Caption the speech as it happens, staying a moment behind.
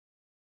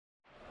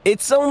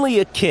It's only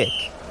a kick.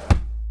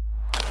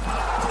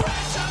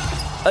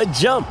 A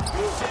jump.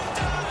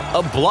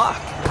 A block.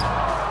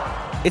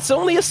 It's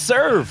only a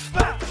serve.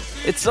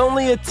 It's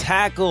only a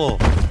tackle.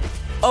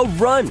 A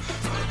run.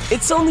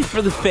 It's only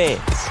for the fans.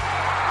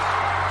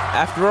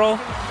 After all,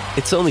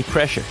 it's only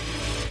pressure.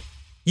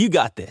 You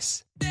got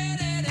this.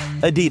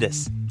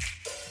 Adidas.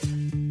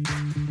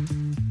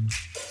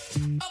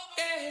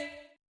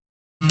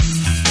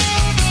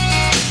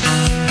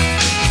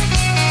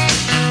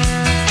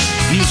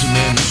 He's a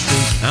man who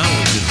spends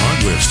hours in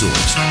hardware stores,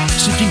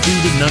 sifting through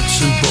the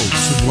nuts and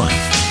bolts of life.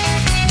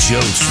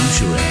 Joe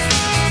Soucheray.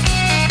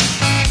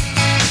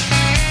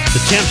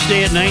 The temps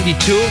stay at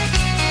 92.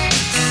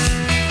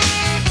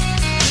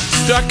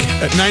 Stuck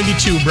at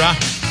 92, brah.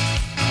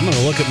 I'm going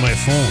to look at my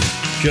phone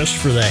just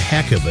for the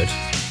heck of it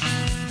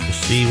to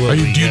see what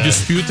Do we you got.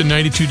 dispute the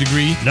 92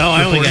 degree? No,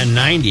 I only got reporting?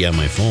 90 on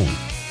my phone.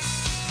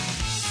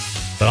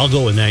 But I'll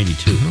go with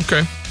 92.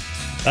 Okay.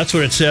 That's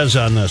what it says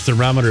on the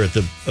thermometer at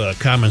the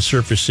Common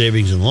Surface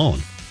Savings and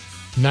Loan.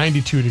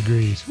 92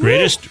 degrees.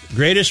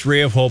 Greatest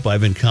ray of hope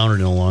I've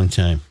encountered in a long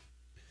time.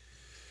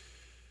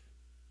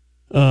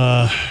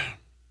 Wynton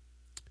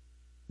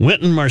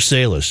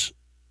Marsalis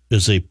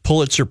is a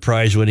Pulitzer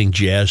Prize-winning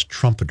jazz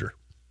trumpeter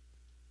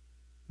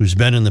who's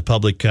been in the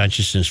public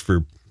consciousness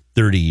for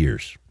 30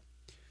 years.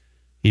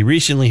 He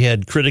recently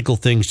had critical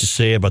things to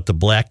say about the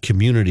black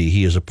community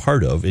he is a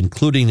part of,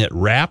 including that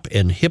rap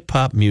and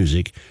hip-hop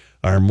music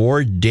are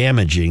more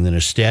damaging than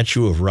a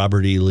statue of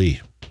Robert E. Lee.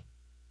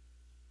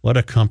 What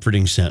a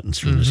comforting sentence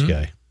from this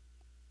guy.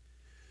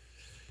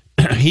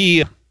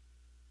 He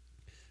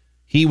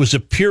was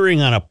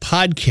appearing on a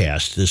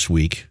podcast this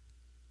week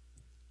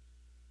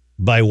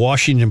by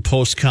Washington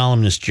Post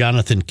columnist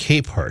Jonathan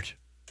Capehart,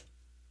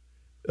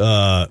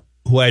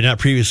 who I had not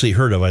previously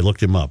heard of. I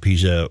looked him up.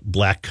 He's a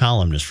black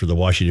columnist for the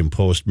Washington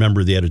Post,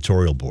 member of the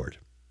editorial board.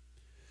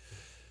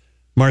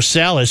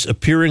 Marsalis,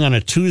 appearing on a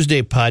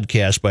Tuesday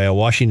podcast by a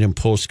Washington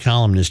Post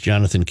columnist,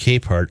 Jonathan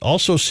Capehart,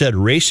 also said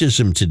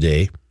racism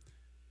today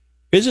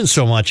isn't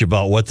so much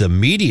about what the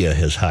media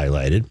has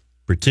highlighted,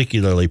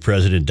 particularly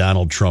President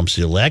Donald Trump's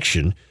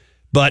election,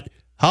 but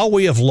how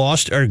we have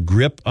lost our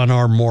grip on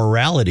our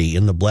morality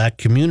in the black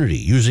community,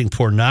 using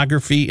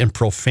pornography and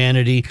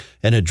profanity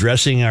and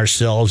addressing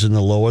ourselves in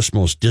the lowest,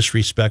 most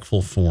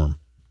disrespectful form.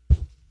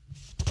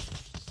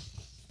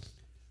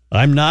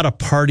 I'm not a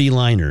party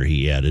liner,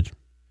 he added.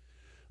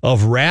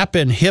 Of rap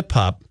and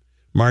hip-hop,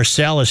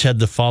 Marsalis had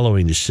the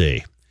following to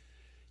say.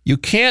 You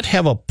can't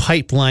have a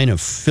pipeline of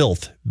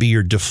filth be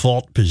your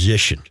default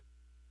position,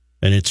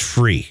 and it's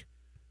free.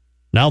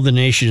 Now the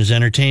nation is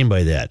entertained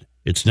by that.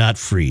 It's not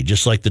free,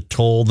 just like the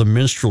toll the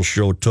minstrel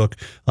show took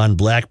on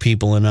black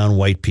people and on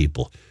white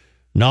people.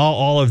 Now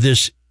all of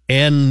this,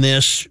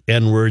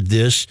 N-word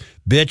this,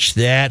 bitch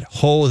that,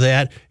 ho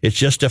that, it's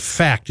just a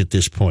fact at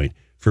this point.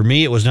 For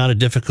me, it was not a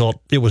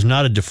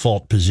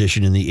default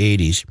position in the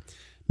 80s.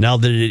 Now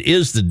that it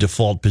is the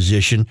default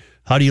position,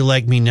 how do you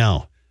like me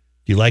now?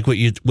 Do you like what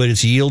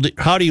it's yielding?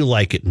 How do you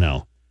like it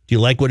now? Do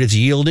you like what it's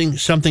yielding?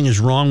 Something is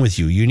wrong with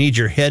you. You need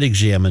your head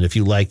examined if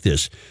you like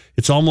this.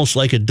 It's almost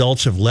like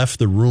adults have left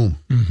the room.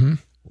 Mm-hmm.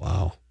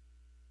 Wow.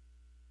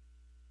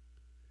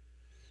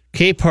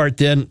 Capehart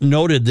then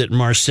noted that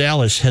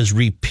Marsalis has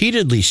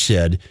repeatedly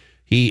said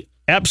he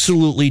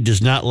absolutely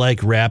does not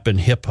like rap and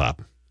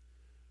hip-hop.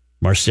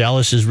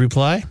 Marsalis'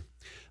 reply?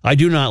 I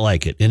do not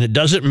like it, and it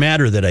doesn't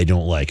matter that I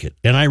don't like it,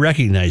 and I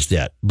recognize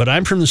that. But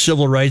I'm from the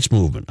civil rights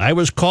movement. I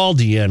was called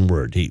the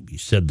N-word. He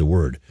said the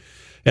word.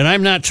 And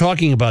I'm not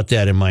talking about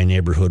that in my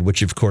neighborhood,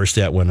 which, of course,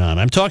 that went on.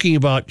 I'm talking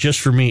about,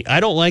 just for me, I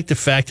don't like the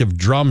fact of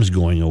drums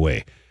going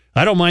away.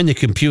 I don't mind the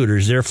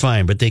computers. They're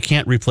fine, but they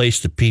can't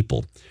replace the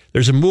people.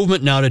 There's a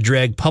movement now to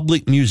drag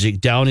public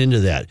music down into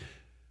that.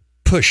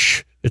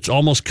 Push. It's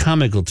almost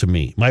comical to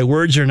me. My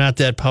words are not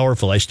that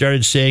powerful. I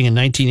started saying in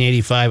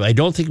 1985, I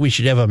don't think we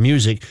should have a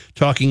music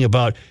talking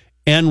about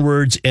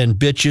N-words and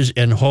bitches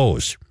and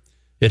hoes.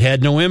 It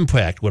had no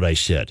impact, what I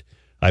said.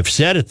 I've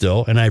said it,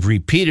 though, and I've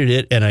repeated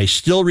it, and I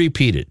still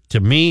repeat it. To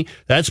me,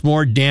 that's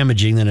more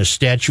damaging than a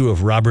statue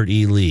of Robert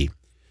E. Lee.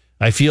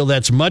 I feel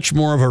that's much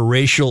more of a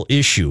racial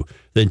issue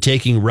than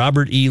taking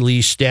Robert E.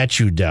 Lee's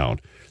statue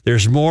down.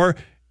 There's more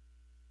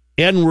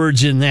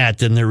N-words in that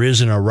than there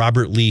is in a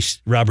Robert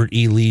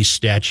E. Lee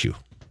statue.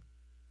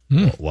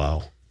 Oh,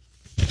 wow.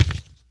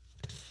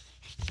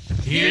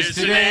 Here's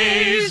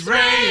today's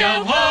ray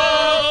of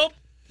hope.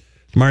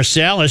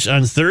 Marsalis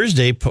on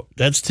Thursday,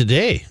 that's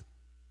today,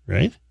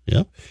 right?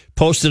 Yep.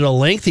 Posted a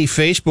lengthy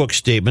Facebook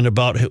statement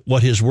about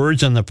his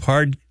words on the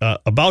podcast,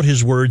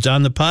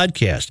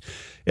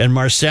 and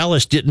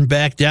Marsalis didn't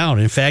back down.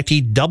 In fact,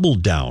 he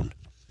doubled down.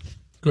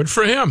 Good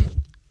for him.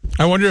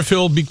 I wonder if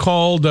he'll be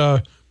called,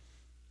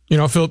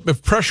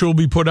 if pressure will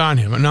be put on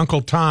him, an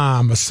Uncle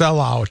Tom, a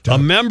sellout. A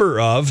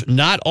member of,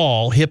 not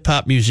all,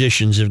 hip-hop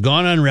musicians have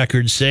gone on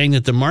record saying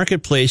that the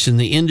marketplace and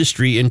the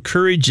industry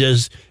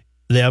encourages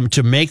them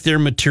to make their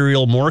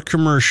material more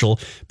commercial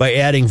by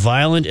adding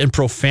violent and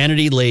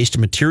profanity-laced,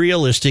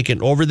 materialistic,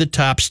 and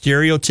over-the-top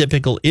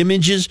stereotypical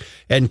images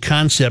and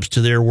concepts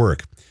to their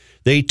work.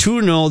 They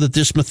too know that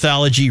this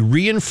mythology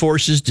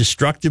reinforces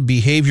destructive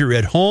behavior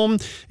at home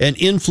and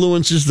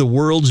influences the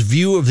world's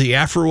view of the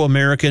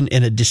Afro-American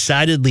in a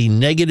decidedly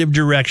negative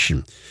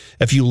direction.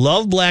 If you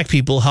love black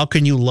people, how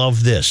can you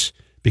love this?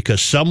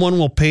 Because someone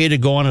will pay to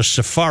go on a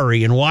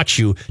safari and watch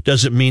you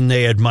doesn't mean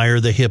they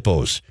admire the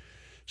hippos.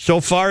 So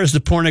far as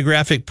the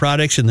pornographic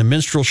products and the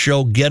minstrel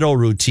show ghetto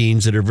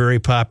routines that are very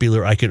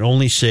popular, I can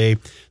only say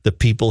the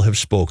people have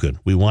spoken.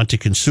 We want to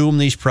consume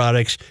these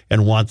products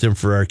and want them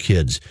for our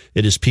kids.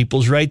 It is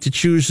people's right to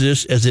choose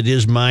this, as it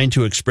is mine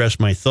to express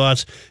my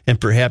thoughts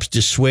and perhaps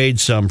dissuade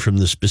some from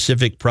the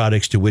specific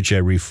products to which I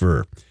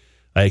refer.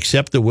 I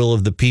accept the will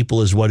of the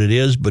people as what it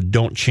is, but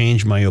don't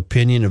change my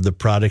opinion of the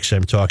products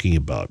I'm talking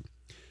about.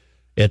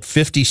 At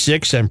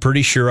 56, I'm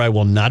pretty sure I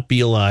will not be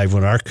alive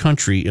when our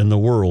country and the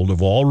world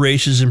of all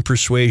races and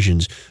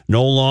persuasions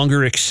no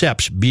longer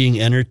accepts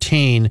being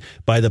entertained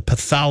by the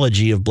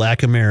pathology of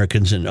black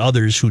Americans and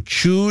others who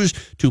choose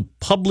to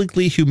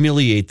publicly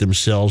humiliate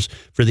themselves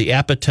for the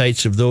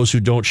appetites of those who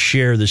don't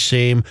share the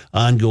same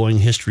ongoing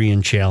history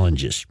and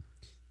challenges.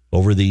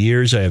 Over the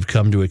years, I have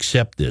come to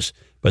accept this,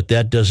 but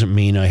that doesn't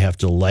mean I have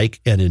to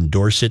like and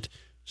endorse it,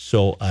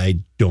 so I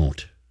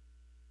don't.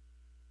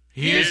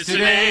 Here's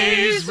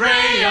today's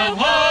ray of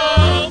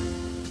hope.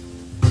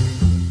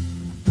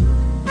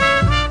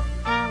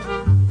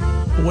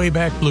 Way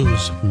Back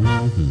Blues.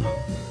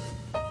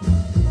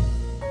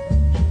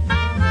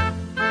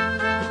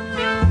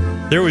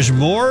 There was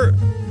more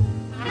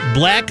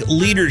black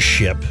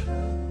leadership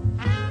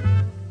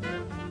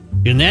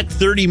in that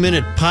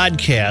 30-minute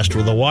podcast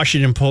with a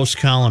Washington Post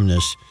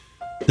columnist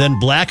than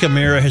black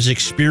America has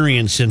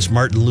experienced since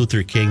Martin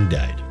Luther King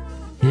died.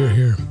 Hear,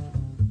 hear.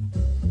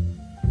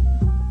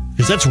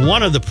 Because that's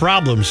one of the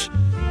problems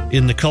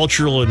in the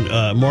cultural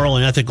and moral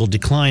and ethical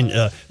decline.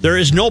 There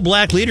is no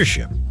black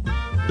leadership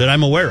that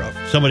I'm aware of.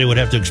 Somebody would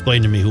have to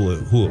explain to me who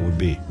it would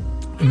be.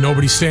 And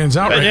nobody stands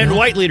out right and now.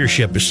 White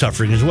leadership is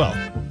suffering as well,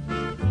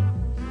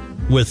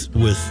 with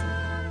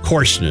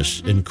coarseness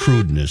and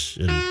crudeness.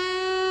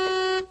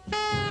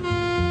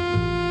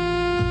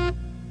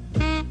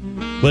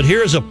 But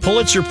here's a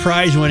Pulitzer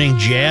Prize-winning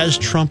jazz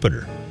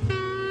trumpeter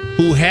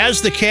who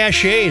has the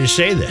cachet to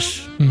say this.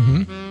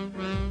 Mm-hmm.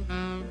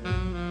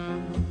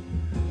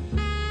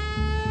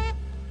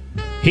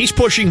 He's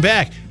pushing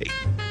back.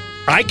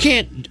 I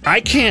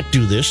can't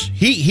do this.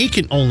 He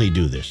can only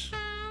do this.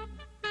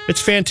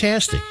 It's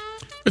fantastic.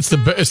 It's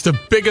the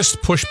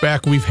biggest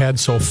pushback we've had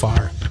so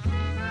far.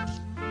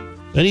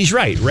 And he's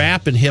right.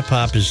 Rap and hip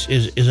hop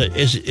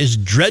is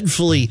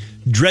dreadfully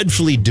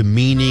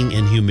demeaning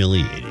and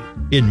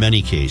humiliating in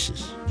many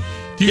cases.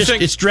 Do you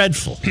think it's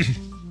dreadful? Do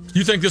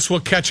you think this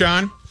will catch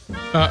on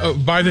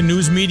by the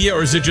news media,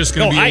 or is it just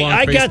going to be along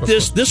I Facebook? got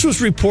this. This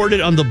was reported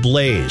on The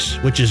Blaze,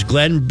 which is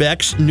Glenn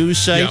Beck's news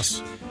site.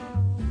 Yes.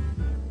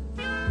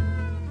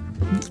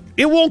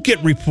 It won't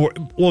get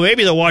reported. Well,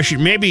 maybe the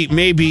Washington, maybe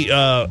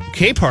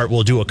Capehart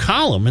will do a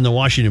column in the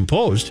Washington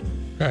Post.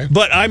 Okay.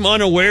 But I'm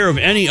unaware of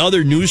any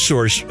other news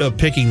source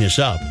picking this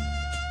up,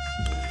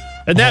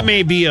 and that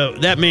may be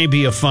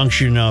a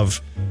function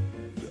of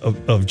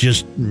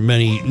just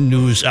many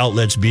news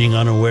outlets being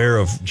unaware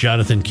of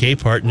Jonathan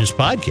Capehart and his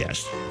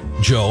podcast.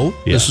 Joe,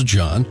 Yeah. This is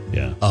John.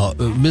 Yeah.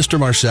 Mr.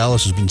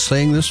 Marsalis has been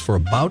saying this for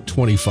about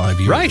 25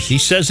 years. Right. He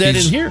says that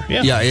in here.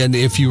 Yeah. Yeah, and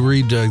if you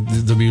read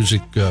the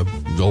music,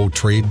 old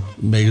trade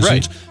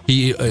magazines, Right.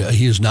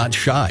 he is not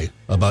shy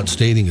about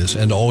stating this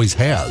and always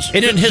has.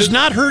 And it has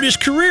not hurt his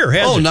career,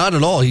 has it? Not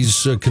at all.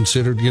 He's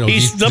considered,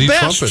 He's the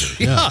best.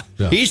 trumpeter.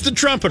 Yeah. He's the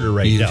trumpeter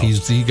now.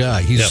 He's the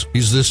guy.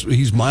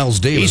 He's Miles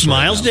Davis. He's right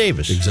Miles now.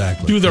 Davis.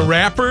 Exactly. Do the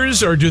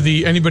rappers or do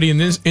anybody in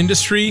this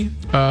industry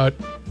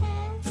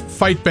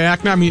fight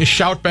back? I mean,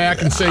 shout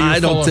back and say, I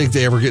don't think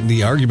they ever get in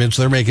the arguments.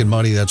 They're making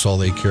money. That's all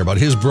they care about.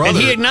 His brother. And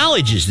he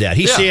acknowledges that.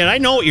 He's saying, I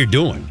know what you're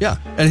doing. Yeah,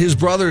 and his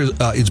brother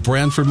is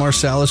Branford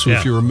Marsalis, who,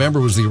 if you remember,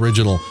 was the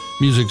original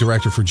music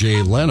director for Jay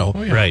Leno.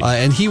 Oh, yeah. Right.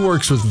 And he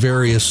works with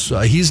various,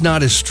 he's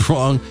not as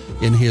strong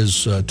in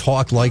his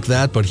talk like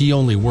that, but he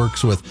only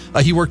works with,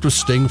 he worked with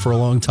Sting for a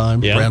long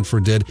time,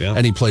 Branford did,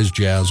 and he plays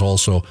jazz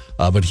also,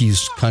 but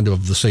he's kind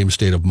of the same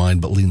state of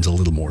mind, but leans a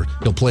little more.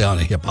 He'll play on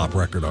a hip-hop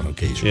record on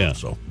occasion. Yeah.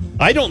 So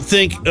I don't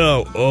think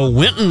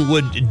Wynton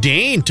would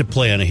deign to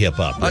play on a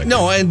hip-hop record.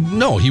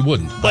 No, he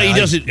wouldn't. But he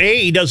doesn't,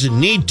 A, he doesn't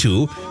need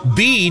to,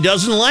 B, he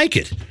doesn't like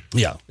it.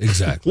 Yeah,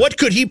 exactly. What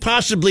could he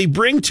possibly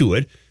bring to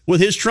it with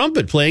his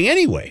trumpet playing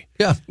anyway?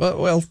 Yeah,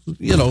 well,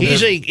 you know.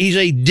 He's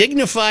a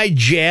dignified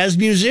jazz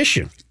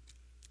musician.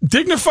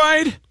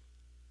 Dignified?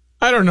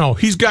 I don't know.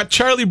 He's got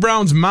Charlie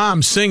Brown's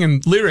mom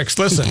singing lyrics.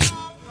 Listen.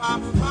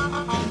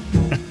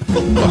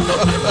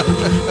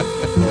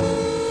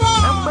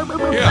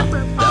 Yeah.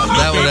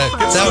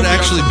 That would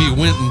actually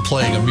be Wynton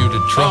playing a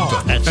muted trumpet.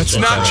 Oh, that's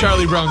not right.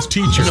 Charlie Brown's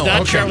teacher. It's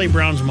not Okay. Charlie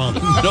Brown's mother.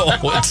 No,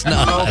 it's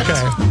not.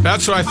 Okay.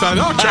 That's what I thought.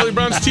 Oh, Charlie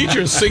Brown's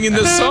teacher is singing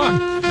this song.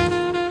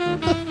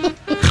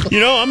 You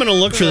know, I'm going to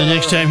look for the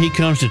next time he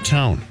comes to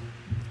town.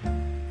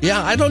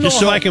 Yeah, I don't know. Just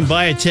so I can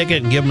buy a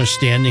ticket and give him a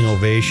standing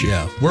ovation.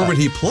 Yeah. Where would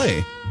he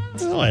play?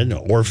 Oh, I don't know.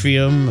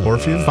 Orpheum.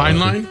 Fine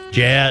Line?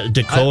 Jazz,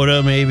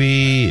 Dakota,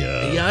 maybe.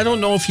 Yeah, I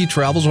don't know if he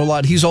travels a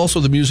lot. He's also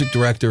the music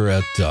director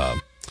at,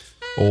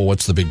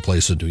 what's the big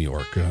place in New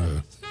York?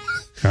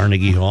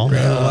 Carnegie Hall.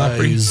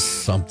 He's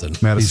something.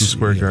 Madison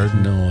Square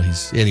Garden. No,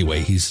 he's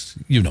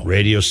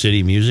Radio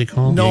City Music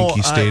Hall. No,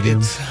 Yankee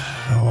Stadium.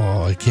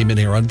 I came in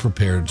here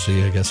unprepared.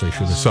 See, I guess I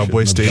should have.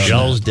 Subway station.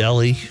 Shell's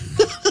Deli.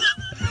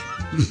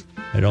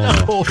 I don't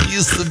know. Oh,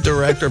 he's the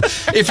director.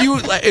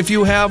 If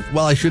you have,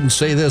 well, I shouldn't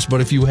say this,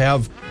 but if you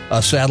have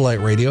a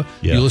satellite radio,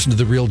 Yeah. you listen to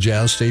the real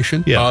jazz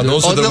station. Yeah.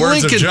 Those are the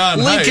words of John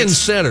Lincoln Heights.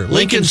 Center. Lincoln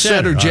Lincoln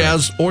Center Center.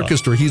 Jazz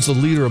Orchestra. He's the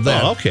leader of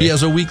that. Oh, okay. He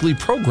has a weekly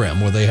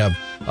program where they have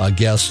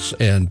guests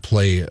and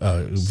play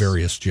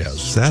various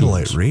jazz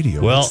Satellite tunes.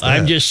 radio. Well, what's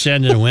I'm that? just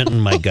sending Winton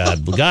my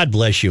God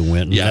bless you,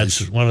 Winton. Yeah.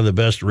 That's one of the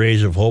best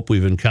rays of hope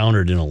we've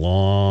encountered in a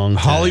long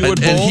time.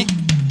 Hollywood And Bowl?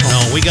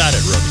 No, we got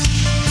it, Roby.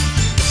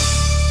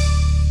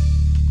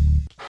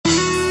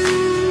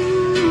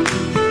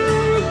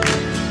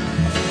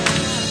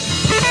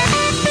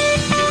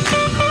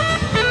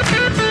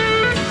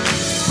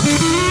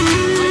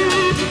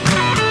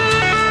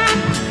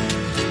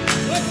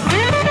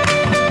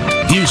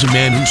 Here's a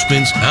man who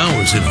spends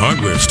hours in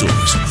hardware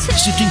stores,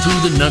 sifting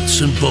through the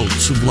nuts and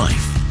bolts of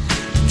life.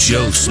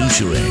 Joe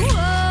Souchere.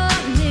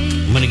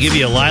 I'm going to give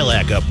you a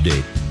lilac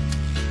update.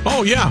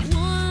 Oh, yeah.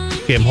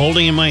 Okay, I'm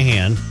holding in my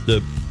hand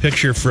the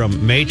picture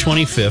from May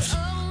 25th,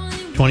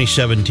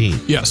 2017.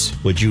 Yes.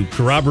 Would you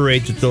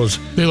corroborate that those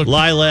They look-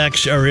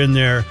 lilacs are in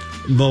their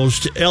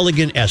most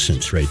elegant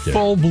essence right there?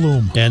 Full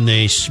bloom. And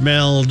they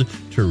smelled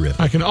terrific.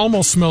 I can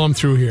almost smell them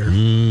through here.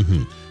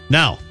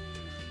 Now,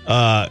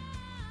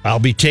 I'll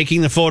be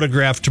taking the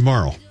photograph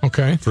tomorrow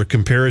Okay. for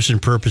comparison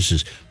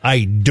purposes.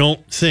 I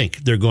don't think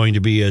they're going to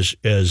be as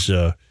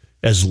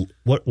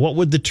what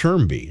would the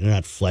term be?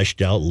 Not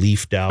fleshed out,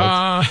 leafed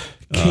out,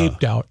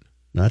 Caped out.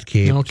 not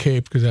caped. No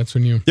cape, because that's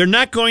when you... They're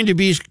not going to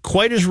be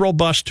quite as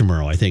robust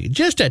tomorrow, I think.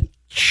 Just a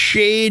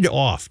shade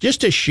off.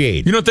 Just a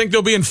shade. You don't think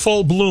they'll be in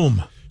full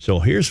bloom? So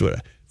here's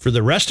what, for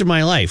the rest of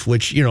my life,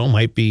 which,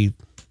 might be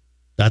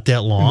not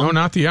that long. No,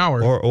 not the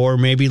hour. Or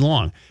maybe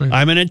long. Right.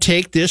 I'm going to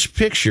take this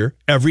picture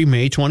every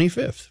May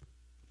 25th.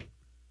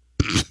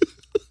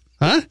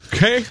 Huh?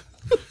 Okay.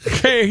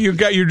 Okay,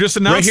 you're just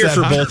announced Right here that,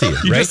 for huh? both of you.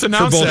 You right? just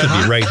announced for both that, of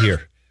huh? you, right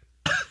here.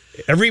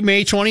 Every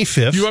May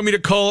 25th. You want me to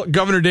call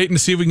Governor Dayton to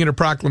see if we can get a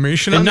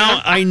proclamation on And now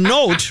that?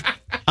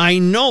 I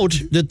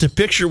note that the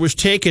picture was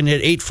taken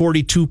at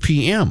 8:42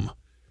 p.m.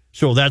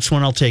 So that's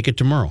when I'll take it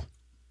tomorrow.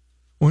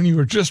 When you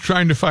were just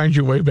trying to find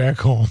your way back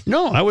home.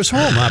 No, I was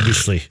home,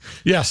 obviously.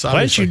 Yes, Why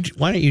obviously.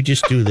 don't you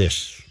just do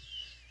this?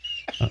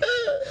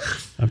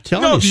 I'm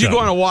telling No, you because you go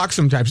on something. a walk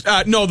sometimes.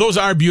 No, those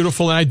are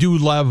beautiful, and I do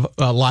love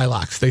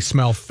lilacs. They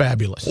smell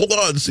fabulous. Hold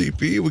on,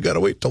 CP. We got to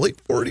wait till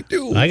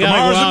 8:42. I gotta go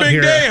Tomorrow's out a big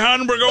here. day,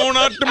 hon. We're going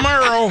out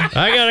tomorrow.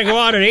 I gotta go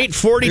out at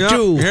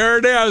 8:42. Yep, here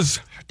it is.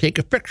 Take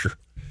a picture.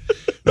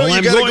 No, Well, you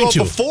I'm got to going go to.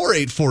 before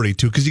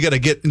 8:42 because you got to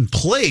get in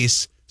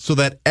place so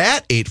that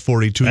at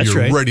 8:42 That's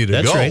you're right. ready to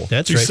That's go. right.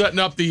 That's You're right. setting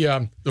up the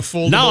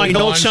foldable Now I note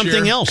lawn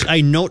something chair. else.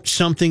 I note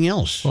something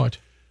else. What?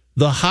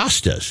 The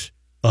hostas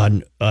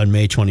on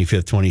May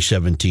 25th,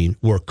 2017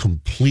 were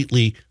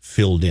completely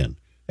filled in.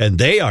 And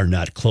they are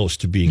not close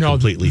to being No,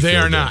 completely they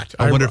filled are in. not.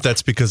 I wonder if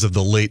that's because of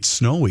the late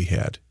snow we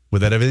had.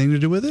 Would that have anything to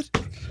do with it?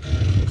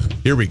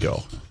 Here we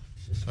go.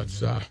 Let's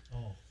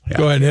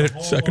go ahead and hit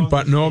it. Second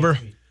button over.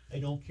 I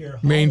don't care.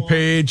 Main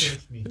page.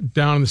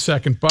 Down on the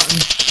second button.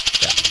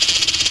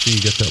 So you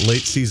get that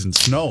late season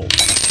snow.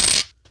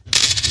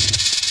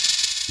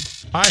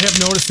 I have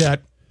noticed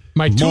that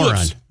my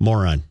tulips.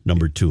 Moron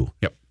number 2.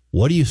 Yep.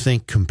 What do you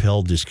think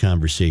compelled this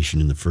conversation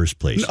in the first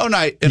place? Oh,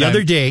 no, The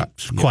other day,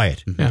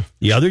 quiet. Yeah.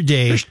 The other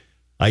day,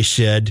 I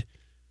said,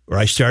 or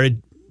I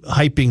started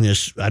hyping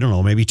this, I don't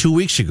know, maybe 2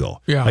 weeks ago.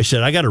 Yeah. I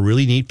said, I got a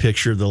really neat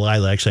picture of the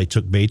lilacs I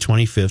took May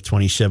 25th,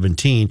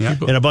 2017. Yeah.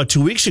 And about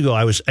 2 weeks ago,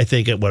 I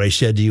think what I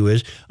said to you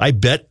is, I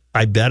bet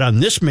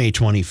on this May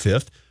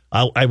 25th,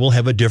 I will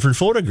have a different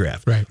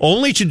photograph. Right.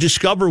 Only to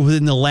discover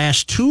within the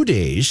last 2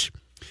 days,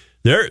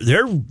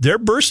 they're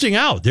bursting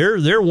out.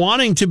 They're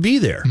wanting to be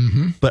there.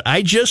 Mm-hmm. But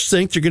I just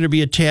think they're going to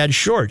be a tad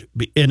short.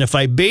 And if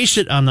I base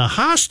it on the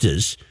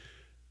hostas,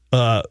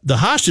 the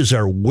hostas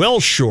are well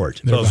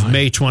short They're of behind.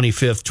 May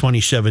 25th,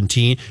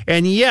 2017.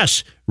 And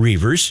yes,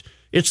 Reavers,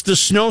 it's the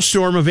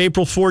snowstorm of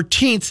April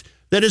 14th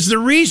that is the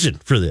reason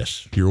for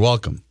this. You're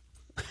welcome.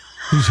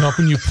 He's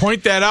helping you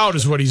point that out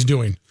is what he's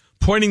doing.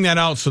 Pointing that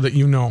out so that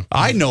you know.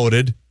 I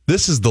noted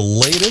this is the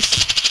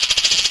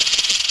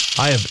latest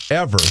I have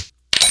ever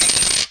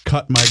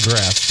cut my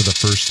grass for the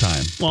first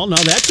time. Well, now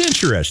that's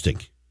interesting.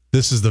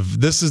 This is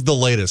the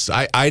latest.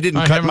 I didn't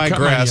I cut haven't my cut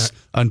mine grass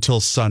yet. until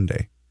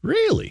Sunday.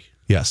 Really?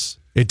 Yes.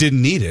 It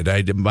didn't need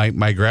it.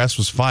 My grass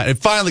was fine. It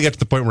finally got to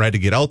the point where I had to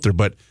get out there,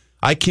 but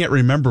I can't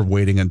remember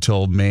waiting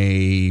until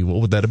May,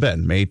 what would that have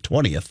been? May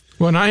 20th.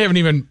 Well, and I haven't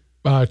even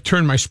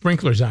turned my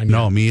sprinklers on yet.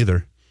 No, me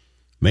either.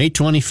 May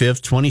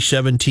 25th,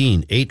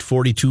 2017,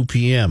 8:42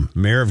 p.m.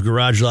 Mayor of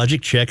Garage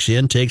Logic checks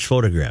in, takes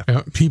photograph.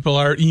 People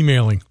are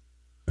emailing.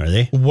 Are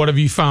they? What have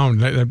you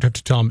found? I have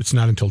to tell them it's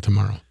not until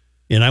tomorrow.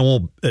 And I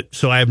won't.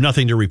 So I have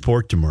nothing to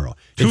report tomorrow.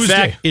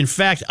 Tuesday. In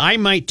fact, I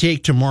might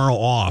take tomorrow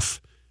off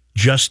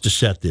just to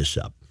set this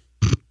up,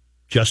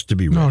 just to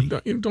be ready. No,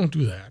 don't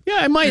do that. Yeah,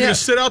 I might You're have going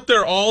to sit out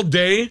there all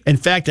day? In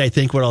fact, I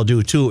think what I'll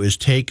do, too, is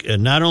take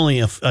not only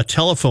a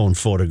telephone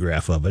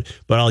photograph of it,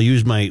 but I'll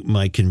use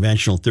my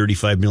conventional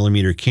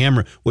 35-millimeter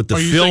camera with the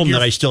film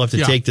that I still have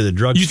to take to the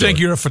drugstore. You think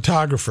you're a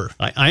photographer?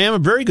 I am a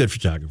very good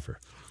photographer.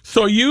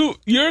 So you're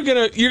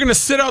gonna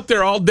sit out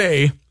there all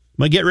day.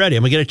 I'm going to get ready.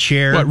 I'm going to get a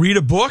chair. What, read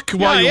a book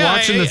while you're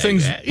watching the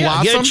things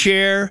blossom? Get a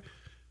chair.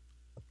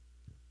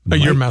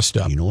 You're messed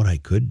up. You know what I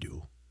could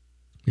do?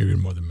 You're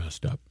more than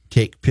messed up.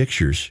 Take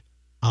pictures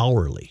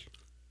hourly.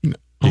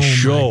 To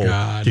show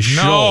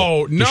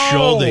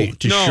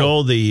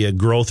the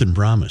growth and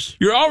promise.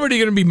 You're already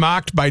going to be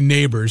mocked by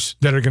neighbors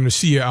that are going to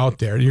see you out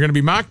there. You're going to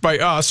be mocked by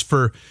us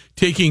for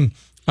taking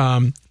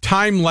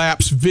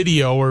time-lapse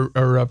video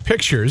or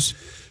pictures.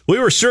 We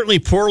were certainly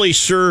poorly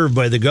served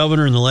by the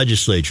governor and the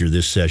legislature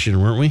this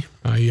session, weren't we?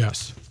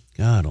 Yes.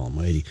 God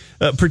almighty.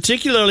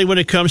 Particularly when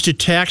it comes to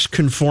tax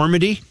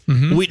conformity,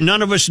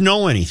 none of us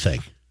know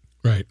anything.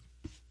 Right.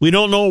 We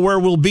don't know where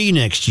we'll be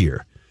next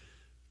year.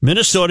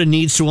 Minnesota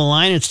needs to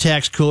align its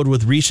tax code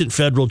with recent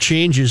federal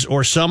changes,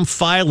 or some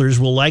filers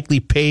will likely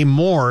pay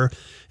more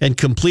and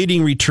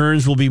completing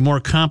returns will be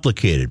more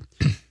complicated.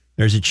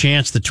 There's a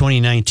chance the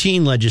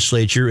 2019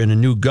 legislature and a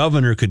new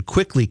governor could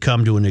quickly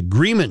come to an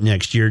agreement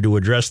next year to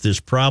address this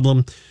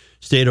problem.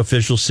 State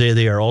officials say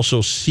they are also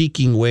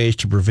seeking ways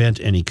to prevent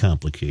any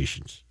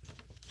complications.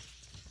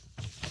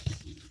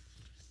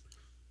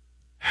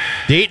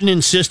 Dayton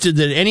insisted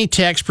that any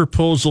tax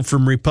proposal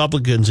from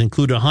Republicans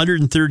include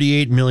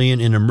 $138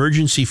 million in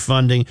emergency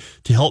funding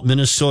to help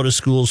Minnesota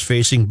schools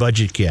facing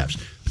budget caps.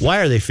 Why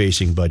are they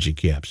facing budget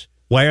caps?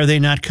 Why are they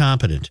not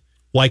competent?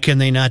 Why can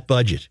they not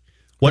budget?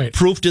 What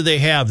proof do they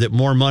have that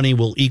more money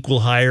will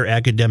equal higher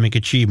academic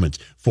achievements?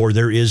 For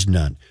there is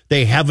none.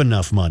 They have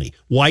enough money.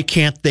 Why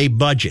can't they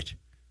budget?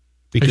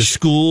 Because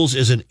schools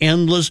is an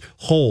endless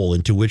hole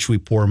into which we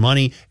pour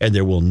money, and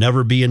there will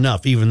never be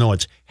enough, even though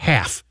it's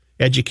half.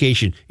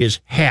 Education is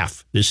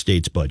half this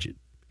state's budget.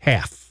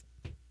 Half.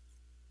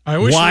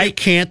 Why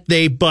can't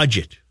they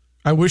budget?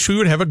 I wish we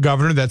would have a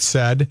governor that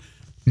said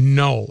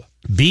no.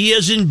 B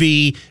as in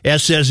B,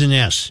 S as in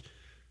S.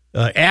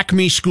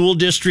 Acme School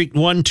District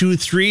 1, 2,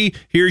 3,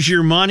 here's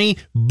your money,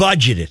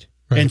 budget it.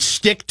 Right. And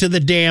stick to the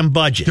damn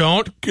budget.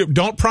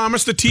 Don't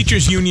promise the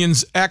teachers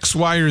unions X,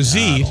 Y, or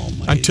Z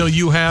until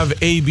you have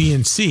A, B,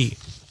 and C.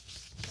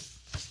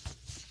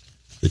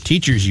 The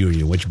teachers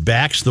union, which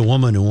backs the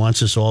woman who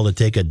wants us all to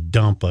take a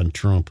dump on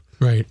Trump.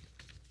 Right.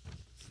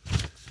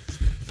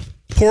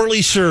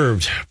 Poorly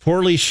served.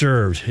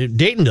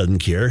 Dayton doesn't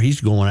care.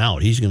 He's going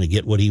out. He's going to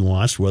get what he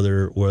wants,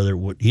 whether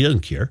he doesn't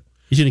care.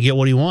 He's going to get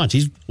what he wants.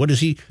 He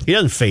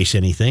doesn't face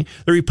anything.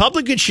 The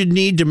Republicans should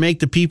need to make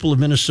the people of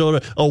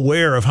Minnesota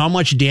aware of how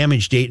much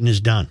damage Dayton has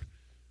done.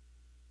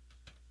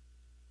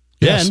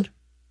 Yes. Then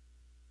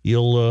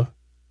you'll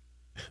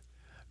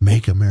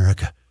make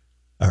America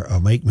or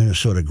make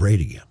Minnesota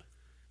great again.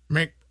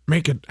 Make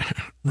it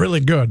really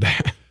good.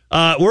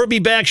 We'll be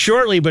back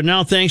shortly, but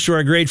now thanks to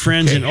our great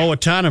friends in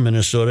Owatonna,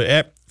 Minnesota,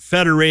 at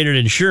Federated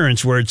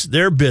Insurance, where it's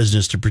their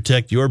business to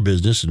protect your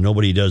business, and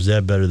nobody does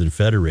that better than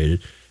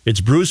Federated. It's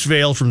Bruce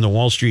Vail from the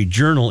Wall Street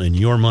Journal in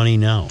Your Money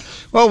Now.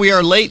 Well, we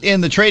are late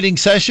in the trading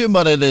session,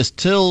 but it is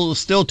still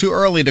too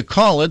early to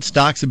call it.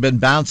 Stocks have been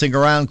bouncing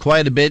around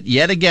quite a bit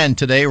yet again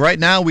today. Right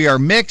now, we are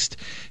mixed,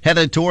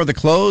 headed toward the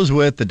close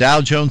with the Dow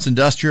Jones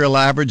Industrial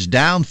Average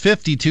down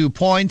 52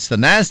 points, the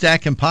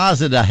NASDAQ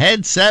Composite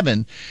ahead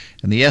 7,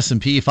 and the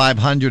S&P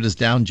 500 is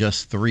down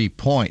just 3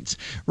 points.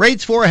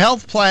 Rates for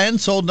health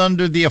plans sold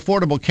under the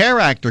Affordable Care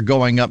Act are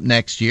going up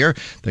next year.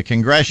 The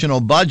Congressional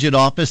Budget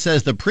Office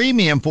says the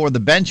premium for the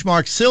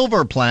Benchmark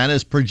Silver plan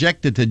is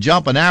projected to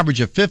jump an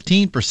average of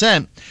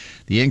 15%.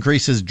 The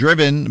increase is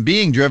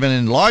being driven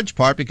in large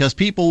part because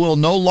people will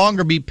no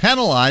longer be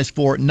penalized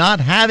for not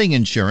having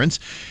insurance.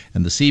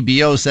 And the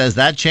CBO says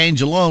that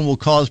change alone will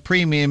cause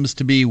premiums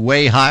to be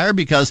way higher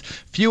because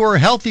fewer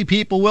healthy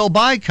people will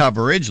buy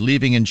coverage,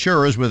 leaving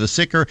insurers with a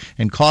sicker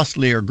and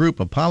costlier group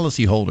of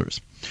policyholders.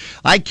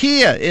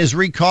 IKEA is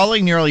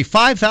recalling nearly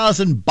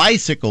 5,000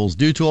 bicycles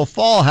due to a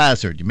fall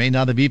hazard. You may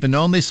not have even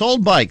known they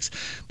sold bikes.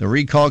 The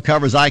recall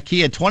covers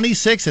IKEA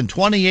 26 and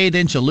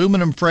 28-inch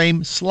aluminum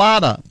frame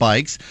Slada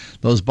bikes.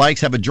 Those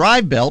bikes have a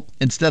drive belt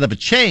instead of a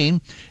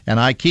chain, and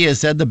IKEA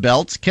said the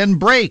belts can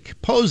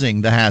break,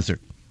 posing the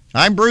hazard.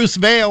 I'm Bruce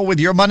Vail with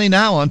Your Money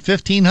Now on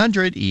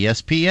 1500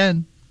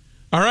 ESPN.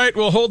 All right,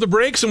 we'll hold the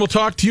brakes and we'll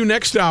talk to you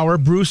next hour.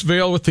 Bruce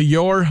Vail with the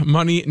Your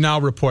Money Now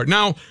report.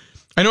 Now,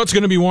 I know it's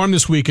going to be warm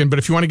this weekend, but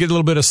if you want to get a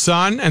little bit of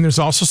sun and there's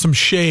also some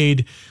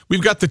shade,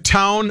 we've got the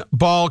Town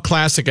Ball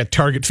Classic at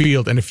Target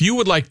Field. And if you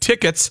would like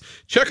tickets,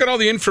 check out all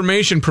the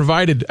information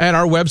provided at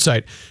our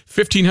website,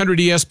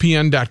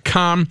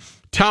 1500ESPN.com.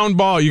 Town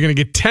Ball. You're going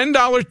to get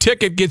 $10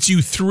 ticket, gets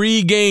you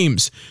 3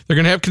 games. They're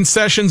going to have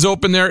concessions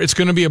open there. It's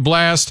going to be a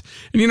blast.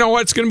 And you know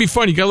what? It's going to be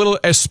fun. You got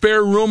a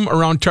spare room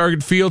around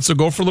Target Field, so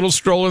go for a little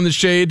stroll in the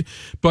shade.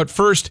 But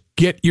first,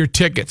 get your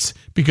tickets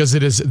because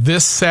it is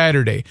this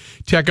Saturday.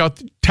 Check out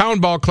the Town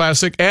Ball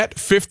Classic at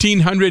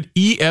 1500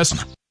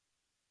 ES.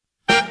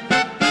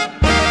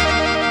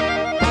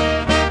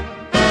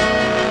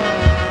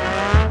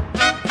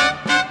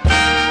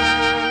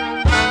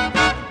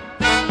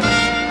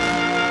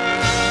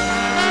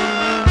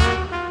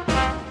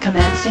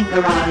 Commencing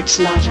Garage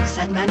Logic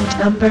segment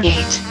number 8.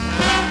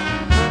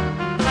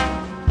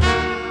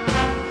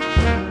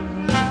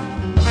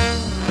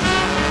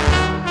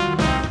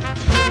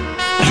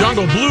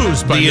 Jungle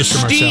Blues by the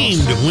Mr.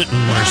 esteemed Marsalis.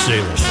 Wynton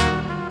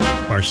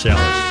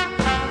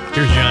Marsalis.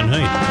 Here's John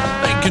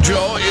Height. Thank you,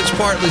 Joe. It's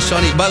partly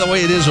sunny. By the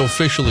way, it is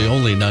officially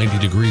only 90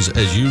 degrees,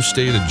 as you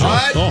stated, Joe.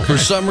 Oh, For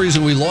some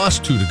reason, we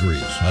lost 2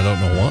 degrees. I don't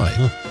know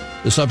why.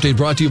 This update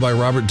brought to you by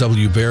Robert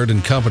W. Baird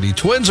and Company.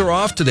 Twins are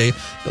off today.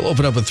 They'll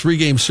open up a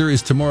 3-game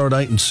series tomorrow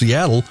night in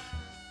Seattle.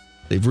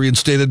 They've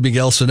reinstated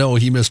Miguel Sano.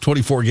 He missed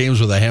 24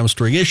 games with a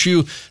hamstring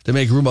issue. To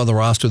make room on the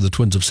roster, the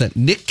Twins have sent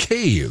Nick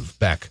Cave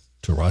back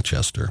to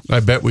Rochester.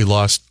 I bet we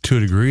lost 2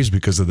 degrees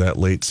because of that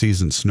late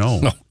season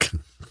snow.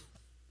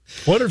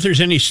 What if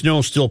there's any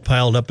snow still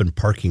piled up in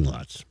parking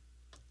lots?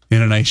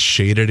 In a nice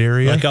shaded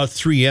area? Like out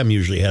 3M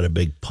usually had a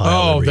big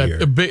pile every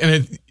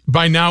year.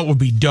 By now it would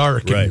be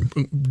dark Right.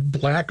 and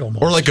black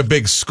almost. Or like a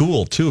big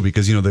school, too,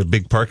 because, the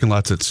big parking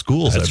lots at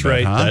schools. That's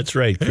right. Huh? That's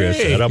right, Chris.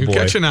 Hey, Atta you're boy.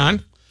 catching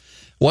on.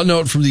 One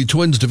note from the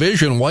Twins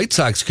division, White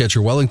Sox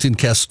catcher Wellington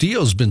Castillo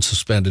has been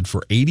suspended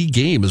for 80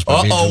 games.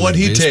 by Major League what'd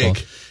he Baseball.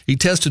 take? He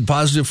tested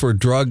positive for a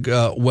drug.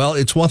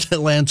 It's one that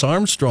Lance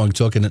Armstrong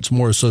took, and it's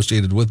more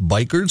associated with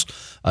bikers.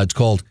 It's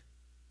called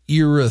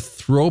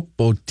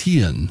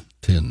erythropoietin,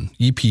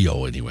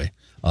 EPO anyway.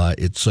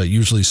 It's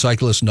usually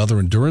cyclists and other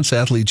endurance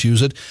athletes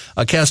use it.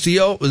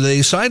 Castillo,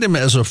 they signed him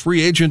as a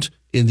free agent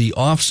in the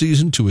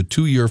offseason to a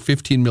 2-year,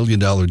 $15 million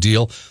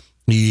deal.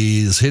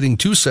 He's hitting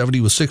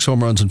 .270 with 6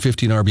 home runs and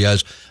 15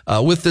 RBIs.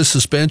 With this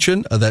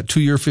suspension, that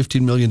 2-year,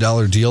 $15 million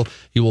deal,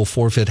 he will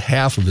forfeit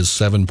half of his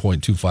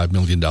 $7.25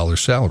 million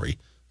salary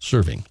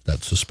serving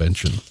that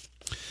suspension.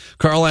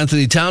 Karl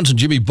Anthony Towns and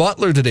Jimmy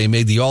Butler today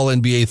made the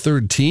All-NBA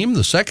third team,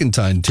 the second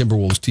time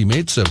Timberwolves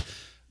teammates have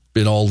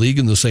been all-league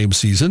in the same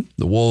season.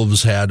 The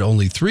Wolves had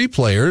only 3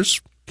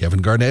 players,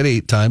 Kevin Garnett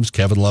 8 times,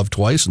 Kevin Love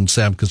twice, and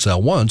Sam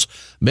Cassell once,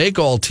 make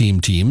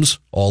all-league teams,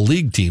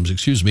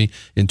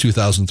 in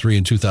 2003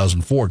 and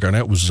 2004.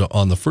 Garnett was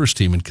on the first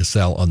team and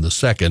Cassell on the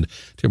second.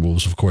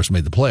 Timberwolves, of course,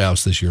 made the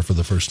playoffs this year for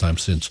the first time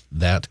since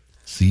that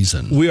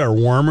season. We are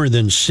warmer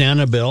than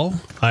Sanibel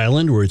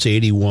Island, where it's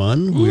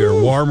 81. Ooh. We are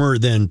warmer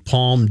than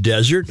Palm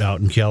Desert out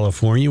in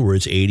California, where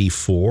it's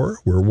 84.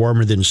 We're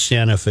warmer than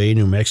Santa Fe,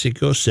 New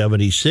Mexico,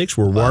 76.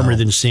 We're warmer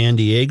than San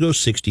Diego,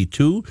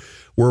 62.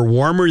 We're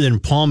warmer than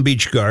Palm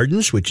Beach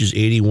Gardens, which is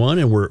 81.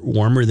 And we're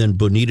warmer than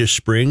Bonita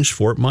Springs,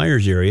 Fort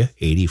Myers area,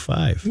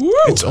 85. Woo!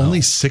 It's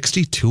only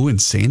 62 in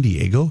San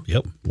Diego?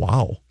 Yep.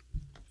 Wow.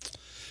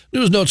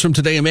 News notes from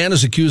today. A man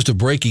is accused of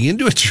breaking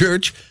into a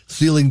church,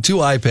 stealing 2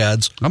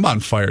 iPads. I'm on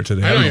fire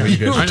today. I don't know what you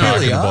guys are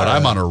talking about.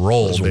 I'm on a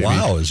roll, baby.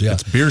 Wow, yeah.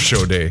 It's beer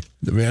show day.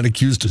 The man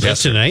accused of... Is that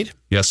tonight?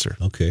 Yes, sir.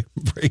 Okay.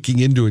 Breaking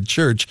into a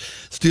church,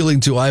 stealing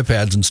 2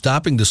 iPads, and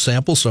stopping to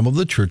sample some of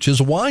the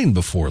church's wine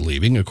before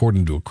leaving,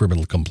 according to a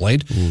criminal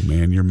complaint. Oh,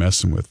 man, you're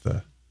messing with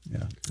the...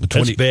 Yeah.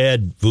 That's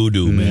bad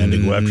voodoo, man, to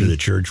go after the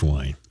church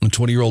wine.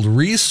 20-year-old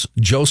Reese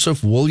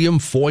Joseph William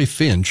Foy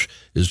Finch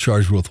is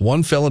charged with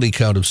 1 felony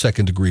count of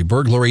second-degree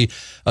burglary.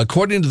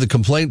 According to the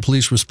complaint,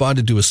 police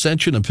responded to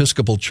Ascension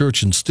Episcopal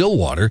Church in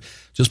Stillwater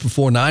just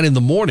before 9 in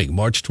the morning,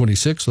 March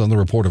 26th, on the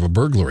report of a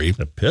burglary.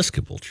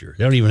 Episcopal Church.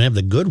 They don't even have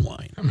the good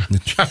wine. The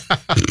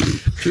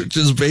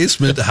church's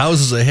basement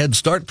houses a Head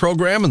Start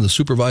program, and the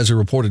supervisor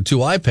reported 2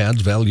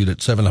 iPads valued at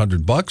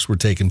 $700 were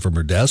taken from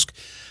her desk.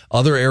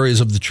 Other areas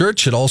of the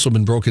church had also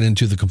been broken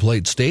into, the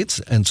complaint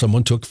states, and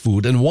someone took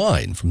food and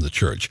wine from the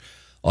church.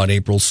 On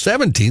April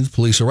 17th,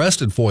 police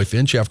arrested Foy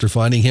Finch after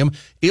finding him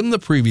in the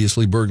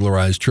previously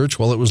burglarized church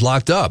while it was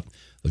locked up.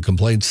 The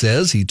complaint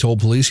says he told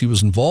police he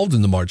was involved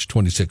in the March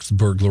 26th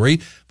burglary,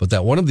 but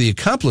that one of the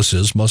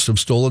accomplices must have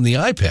stolen the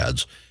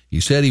iPads. He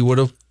said he would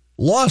have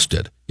lost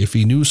it if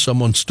he knew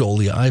someone stole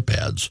the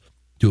iPads.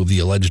 2 of the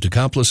alleged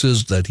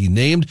accomplices that he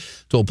named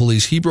told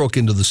police he broke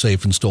into the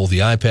safe and stole the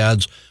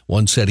iPads.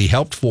 One said he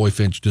helped Foy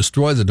Finch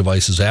destroy the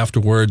devices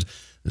afterwards.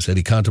 They said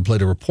he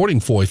contemplated reporting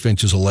Foy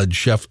Finch's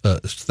alleged theft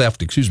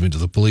to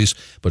the police,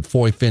 but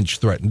Foy Finch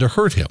threatened to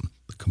hurt him.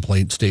 The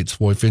complaint states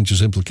Foy Finch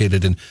is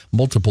implicated in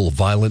multiple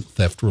violent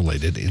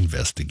theft-related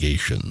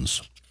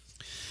investigations.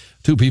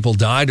 2 people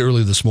died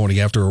early this morning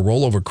after a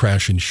rollover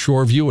crash in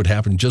Shoreview. It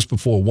happened just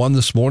before 1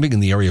 this morning in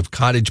the area of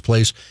Cottage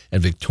Place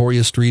and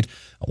Victoria Street.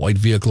 A white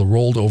vehicle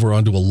rolled over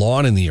onto a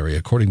lawn in the area,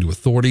 according to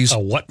authorities. A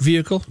what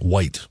vehicle?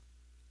 White.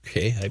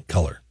 Okay.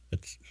 Color.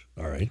 That's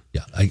all right.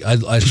 Yeah,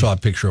 I saw a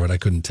picture of it. I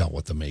couldn't tell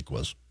what the make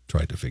was.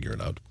 tried to figure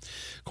it out.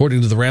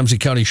 According to the Ramsey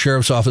County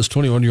Sheriff's Office,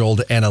 21-year-old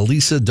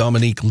Annalisa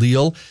Dominique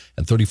Leal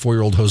and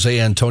 34-year-old Jose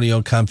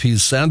Antonio Campiz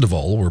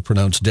Sandoval were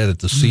pronounced dead at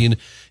the scene.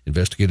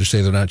 Investigators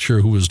say they're not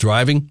sure who was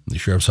driving. The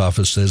Sheriff's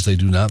Office says they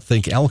do not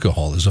think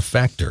alcohol is a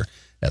factor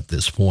at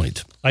this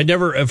point. I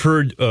never have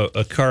heard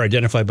a car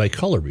identified by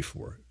color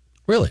before.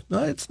 Really?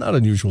 No, it's not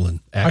unusual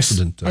in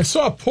accident. I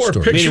saw a poor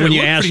story. picture. I mean, when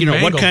you It looked ask, pretty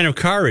what mangled. kind of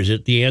car is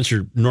it, the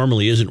answer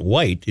normally isn't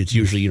white. It's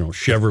usually,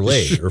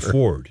 Chevrolet or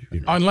Ford.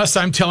 Unless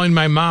I'm telling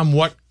my mom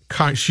what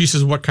car, she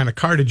says, what kind of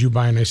car did you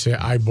buy? And I say,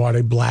 I bought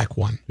a black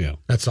one. Yeah.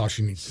 That's all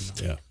she needs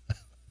to know. Yeah.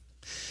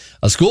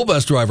 A school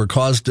bus driver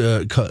caused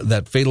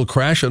that fatal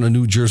crash on a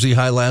New Jersey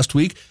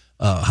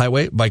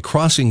highway by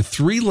crossing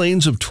 3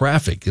 lanes of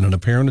traffic in an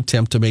apparent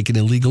attempt to make an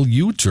illegal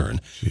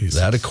U-turn. Jesus.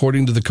 That,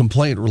 according to the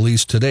complaint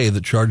released today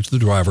that charged the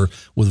driver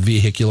with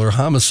vehicular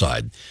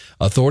homicide.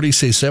 Authorities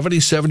say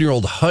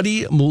 77-year-old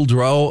Huddy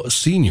Muldrow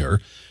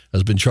Sr.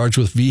 has been charged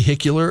with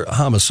vehicular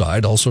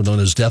homicide, also known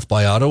as death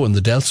by auto, and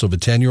the deaths of a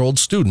 10-year-old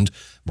student,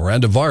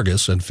 Miranda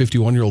Vargas, and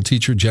 51-year-old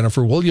teacher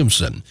Jennifer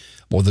Williamson.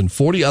 More than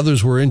 40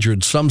 others were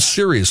injured, some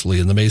seriously,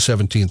 in the May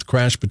 17th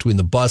crash between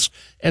the bus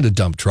and a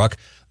dump truck.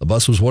 The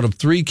bus was one of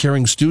 3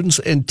 carrying students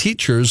and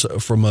teachers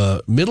from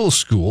a middle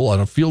school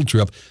on a field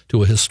trip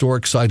to a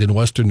historic site in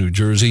western New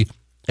Jersey.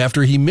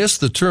 After he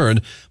missed the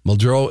turn,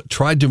 Muldrow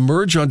tried to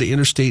merge onto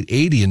Interstate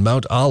 80 in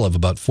Mount Olive,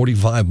 about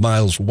 45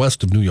 miles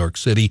west of New York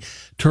City,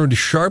 turned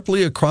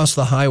sharply across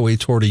the highway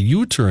toward a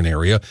U-turn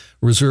area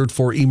reserved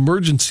for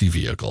emergency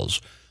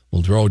vehicles.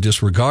 Muldrow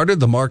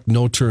disregarded the marked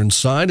no-turn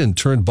sign and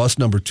turned bus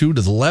number 2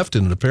 to the left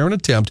in an apparent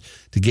attempt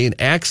to gain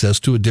access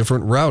to a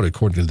different route,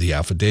 according to the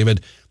affidavit.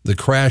 The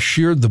crash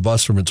sheared the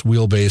bus from its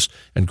wheelbase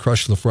and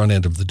crushed the front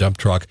end of the dump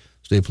truck.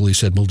 State police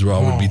said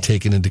Muldrow would be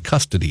taken into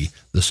custody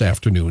this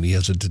afternoon. He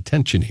has a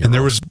detention hearing. And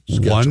there was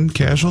one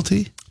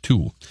casualty?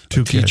 Two a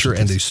teacher casualties.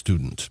 and a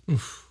student.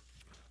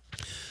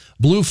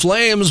 Blue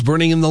flames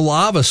burning in the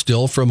lava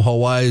still from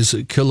Hawaii's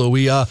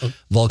Kilauea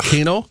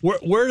volcano.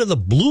 Where do the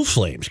blue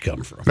flames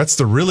come from? That's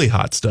the really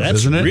hot stuff, That's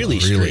isn't it? really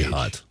Really strange.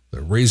 hot.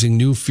 They're raising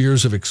new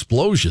fears of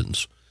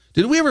explosions.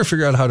 Did we ever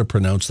figure out how to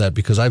pronounce that?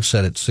 Because I've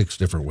said it 6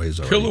 different ways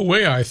already.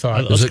 Kilauea, I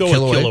thought. Let's Is it go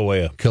with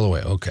Kilauea.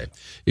 Kilauea, okay.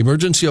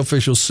 Emergency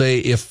officials say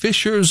if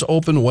fissures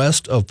open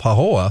west of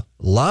Pahoa,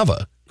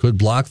 lava could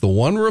block the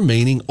one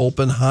remaining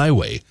open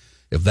highway.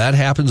 If that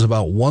happens,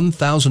 about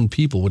 1,000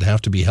 people would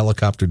have to be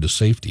helicoptered to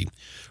safety.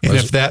 And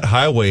if that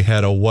highway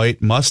had a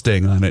white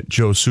Mustang on it,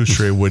 Joe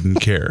Souchere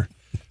wouldn't care.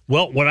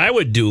 Well, what I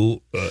would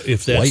do,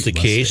 if that's White the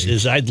case, Mustang.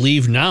 is I'd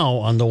leave now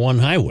on the one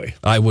highway.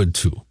 I would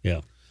too.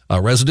 Yeah.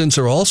 Residents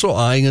are also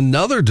eyeing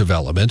another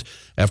development.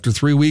 After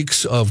 3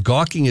 weeks of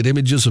gawking at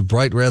images of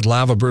bright red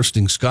lava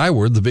bursting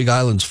skyward, the Big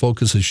Island's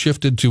focus has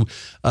shifted to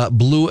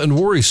blue and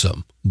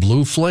worrisome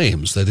blue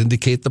flames that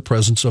indicate the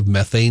presence of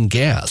methane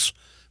gas.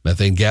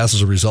 Methane gas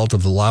is a result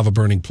of the lava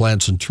burning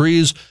plants and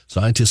trees.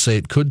 Scientists say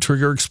it could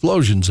trigger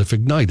explosions if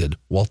ignited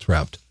while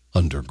trapped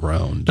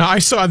underground. Now, I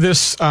saw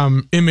this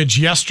image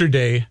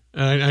yesterday.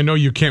 I know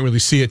you can't really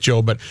see it,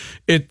 Joe, but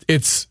it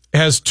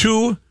has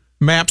 2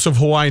 maps of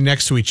Hawaii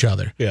next to each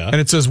other. Yeah. And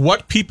it says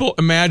what people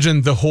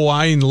imagine the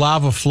Hawaiian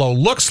lava flow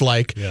looks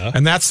like. Yeah.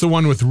 And that's the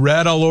one with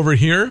red all over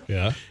here.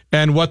 Yeah.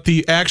 And what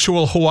the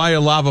actual Hawaii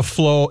lava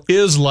flow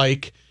is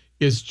like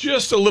is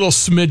just a little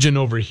smidgen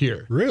over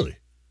here. Really?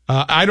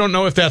 I don't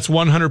know if that's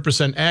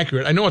 100%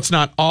 accurate. I know it's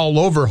not all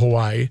over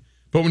Hawaii,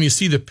 but when you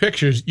see the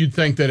pictures, you'd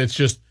think that it's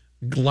just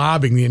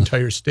globbing the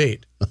entire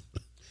state.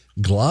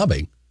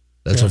 Globbing.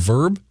 That's a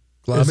verb?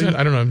 Is Globbing? it?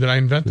 I don't know. Did I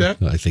invent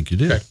that? I think you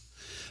did. Okay.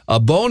 A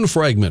bone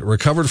fragment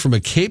recovered from a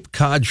Cape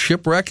Cod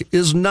shipwreck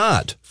is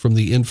not from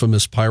the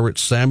infamous pirate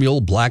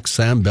Samuel Black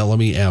Sam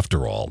Bellamy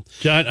after all.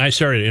 John, I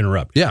started to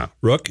interrupt. Yeah.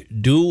 Rook,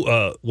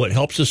 what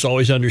helps us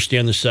always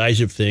understand the size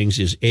of things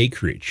is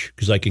acreage,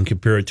 because I can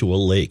compare it to a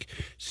lake.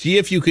 See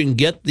if you can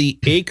get the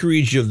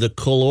acreage of the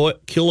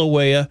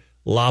Kilauea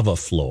lava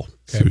flow.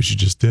 See what you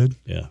just did?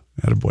 Yeah.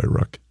 Attaboy,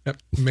 Rook. Yep.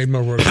 Made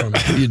my work for me.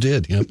 You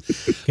did, yeah.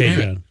 Okay,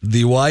 John.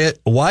 The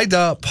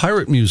Waida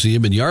Pirate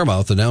Museum in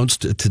Yarmouth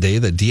announced today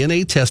that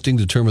DNA testing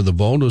determined the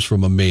bone was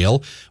from a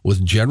male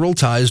with general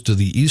ties to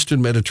the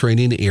eastern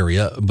Mediterranean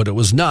area, but it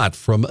was not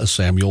from a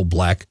Samuel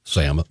Black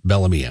Sam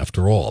Bellamy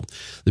after all.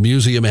 The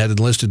museum had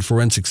enlisted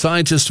forensic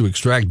scientists to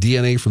extract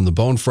DNA from the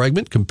bone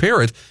fragment,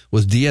 compare it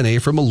with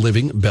DNA from a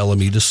living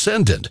Bellamy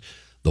descendant.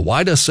 The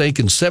Waida sank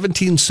in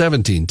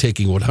 1717,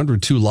 taking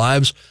 102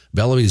 lives.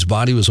 Bellamy's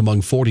body was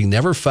among 40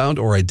 never found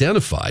or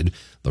identified.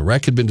 The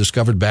wreck had been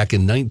discovered back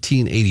in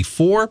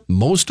 1984.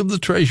 Most of the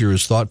treasure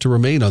is thought to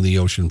remain on the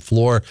ocean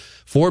floor.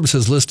 Forbes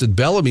has listed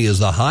Bellamy as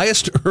the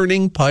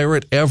highest-earning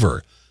pirate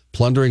ever,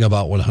 plundering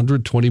about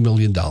 $120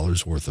 million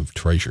worth of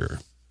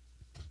treasure.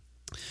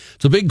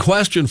 It's a big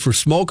question for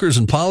smokers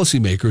and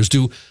policymakers.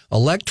 Do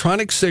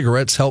electronic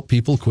cigarettes help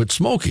people quit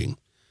smoking?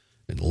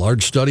 In a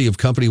large study of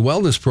company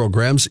wellness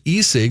programs,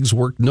 e-cigs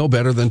worked no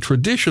better than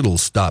traditional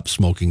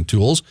stop-smoking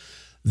tools.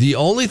 The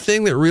only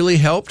thing that really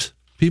helped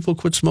people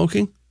quit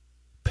smoking?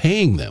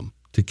 Paying them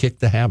to kick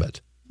the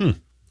habit.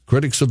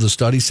 Critics of the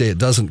study say it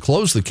doesn't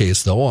close the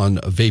case, though, on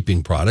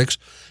vaping products.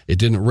 It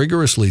didn't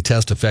rigorously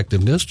test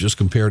effectiveness, just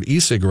compared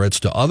e-cigarettes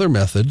to other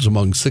methods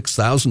among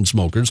 6,000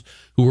 smokers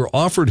who were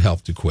offered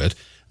help to quit.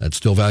 That's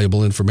still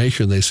valuable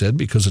information, they said,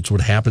 because it's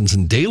what happens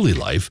in daily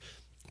life.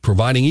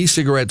 Providing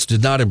e-cigarettes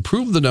did not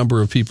improve the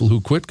number of people who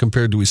quit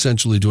compared to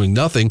essentially doing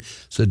nothing,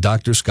 said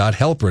Dr. Scott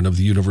Halpern of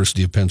the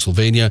University of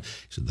Pennsylvania.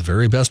 He said the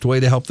very best way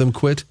to help them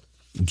quit,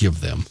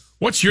 give them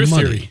What's your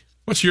money. theory?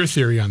 What's your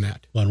theory on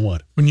that? On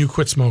what? When you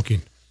quit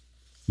smoking?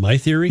 My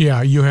theory?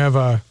 Yeah, you have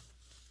a...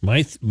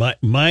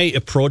 My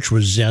approach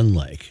was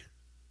Zen-like.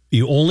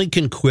 You only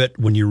can quit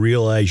when you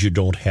realize you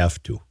don't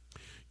have to.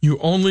 You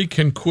only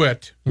can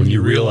quit when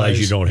you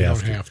realize you don't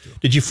have to.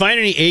 Did you find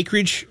any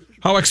acreage?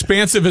 How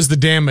expansive is the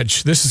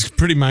damage? This is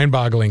pretty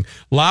mind-boggling.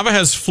 Lava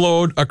has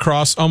flowed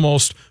across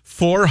almost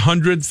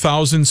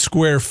 400,000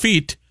 square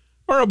feet,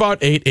 or about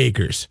 8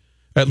 acres.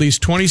 At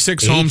least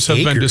 26 homes have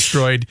been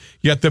destroyed,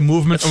 yet the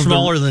movement... That's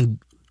smaller than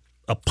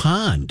a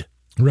pond.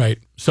 Right.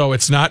 So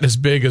it's not as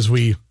big as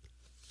we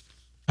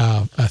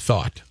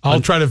thought.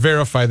 I'll try to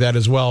verify that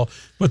as well.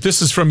 But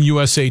this is from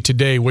USA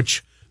Today,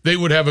 which they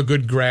would have a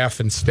good graph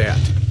and stat.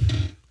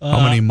 How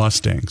many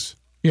Mustangs?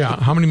 Yeah,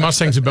 how many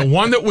Mustangs have been?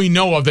 One that we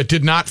know of that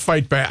did not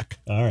fight back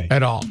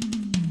at all.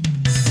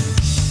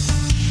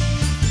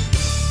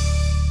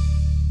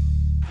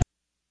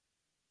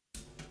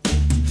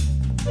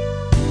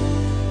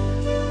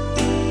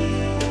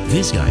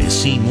 This guy has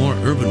seen more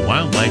urban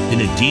wildlife than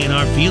a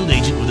DNR field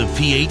agent with a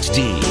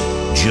PhD,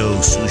 Joe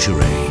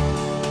Soucheray.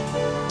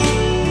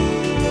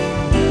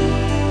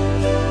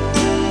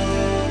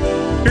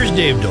 Here's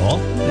Dave Dahl.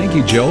 Thank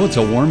you, Joe. It's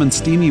a warm and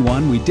steamy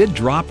one. We did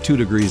drop 2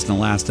 degrees in the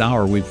last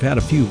hour. We've had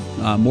a few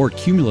more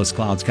cumulus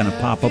clouds kind of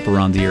pop up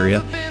around the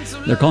area.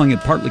 They're calling it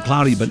partly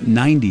cloudy, but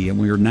 90, and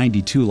we were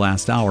 92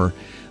 last hour.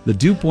 The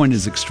dew point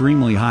is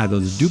extremely high, though.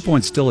 The dew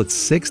point's still at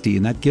 60,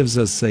 and that gives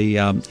us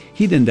a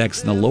heat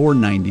index in the lower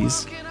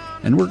 90s.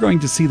 And we're going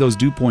to see those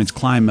dew points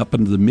climb up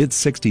into the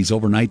mid-60s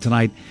overnight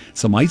tonight.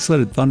 Some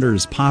isolated thunder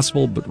is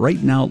possible, but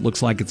right now it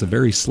looks like it's a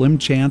very slim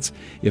chance.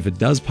 If it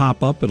does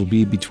pop up, it'll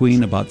be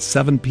between about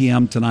 7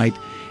 p.m. tonight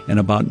and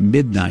about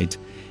midnight.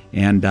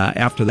 And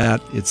after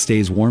that, it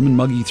stays warm and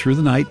muggy through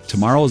the night.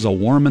 Tomorrow is a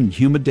warm and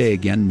humid day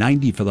again,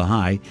 90 for the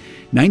high.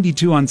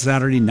 92 on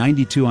Saturday,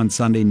 92 on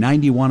Sunday,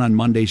 91 on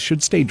Monday.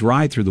 Should stay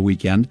dry through the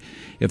weekend.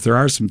 If there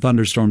are some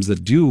thunderstorms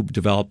that do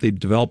develop, they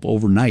develop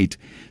overnight.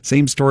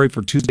 Same story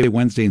for Tuesday,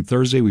 Wednesday, and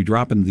Thursday. We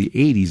drop into the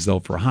 80s, though,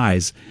 for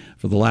highs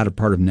for the latter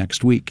part of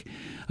next week.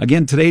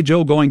 Again, today,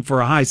 Joe, going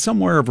for a high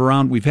somewhere of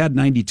around, we've had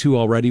 92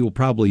 already. We'll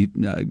probably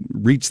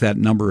reach that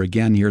number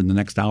again here in the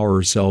next hour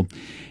or so.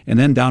 And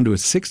then down to a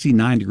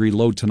 69-degree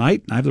low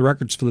tonight. I have the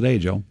records for the day,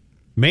 Joe.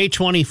 May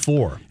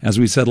 24. As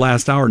we said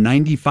last hour,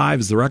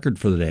 95 is the record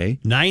for the day.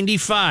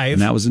 95.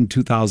 And that was in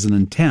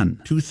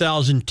 2010.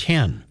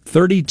 2010.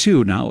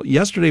 32. Now,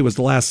 yesterday was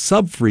the last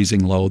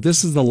sub-freezing low.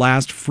 This is the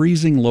last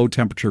freezing low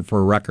temperature for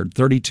a record,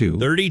 32.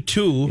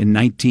 32. In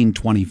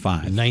 1925.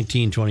 In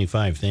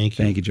 1925. Thank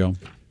you. Thank you, Joe.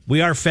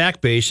 We are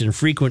fact-based, and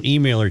frequent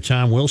emailer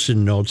Tom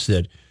Wilson notes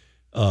that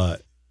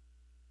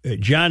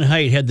John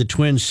Haidt had the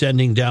Twins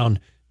sending down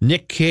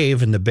Nick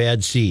Cave and the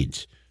Bad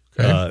Seeds.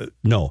 Okay.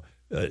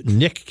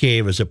 Nick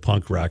Cave is a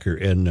punk rocker,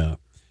 and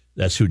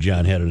that's who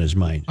John had in his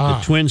mind.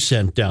 The Twins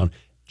sent down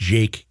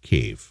Jake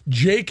Cave.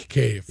 Jake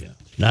Cave. Yeah.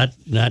 Not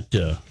Nick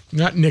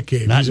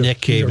Cave. Not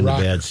Nick Cave and the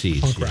Bad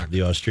Seeds. Yeah,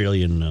 the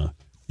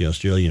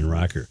Australian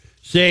rocker.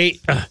 Say,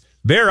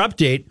 Bear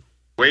update.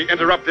 We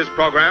interrupt this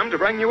program to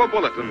bring you a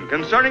bulletin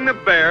concerning the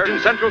bears in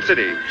Central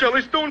City.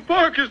 Jellystone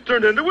Park has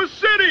turned into a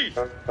city.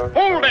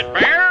 Hold it,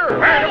 bear!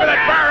 Hey, look at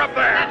that bear up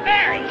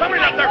there! Somebody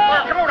left their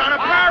fur coat on a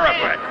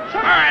parapet.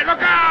 All right,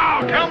 look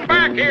out! Come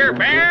back here,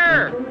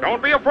 bear!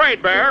 Don't be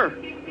afraid, bear.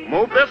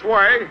 Move this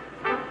way.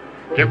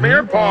 Give me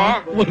your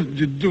paw. What did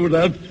you do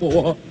that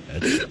for?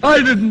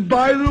 I didn't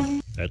buy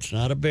them. That's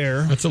not a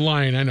bear. That's a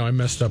lion. I know. I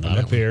messed up. Not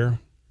a bear.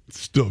 It's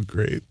still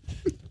great.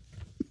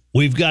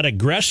 We've got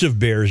aggressive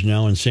bears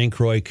now in St.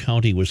 Croix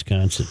County,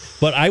 Wisconsin.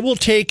 But I will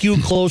take you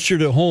closer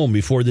to home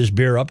before this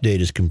bear update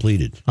is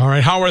completed. All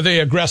right. How are they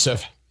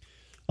aggressive?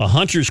 A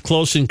hunter's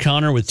close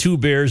encounter with 2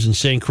 bears in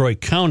St. Croix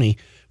County,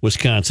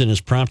 Wisconsin,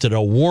 has prompted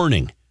a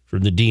warning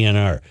from the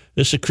DNR.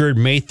 This occurred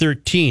May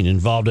 13,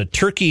 involved a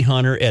turkey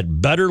hunter at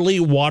Betterly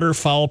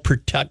Waterfowl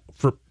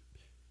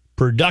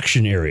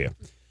Production Area.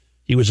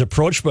 He was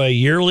approached by a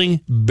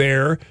yearling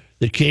bear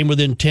that came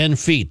within 10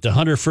 feet. The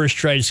hunter first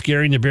tried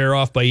scaring the bear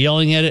off by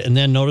yelling at it and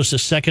then noticed a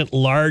second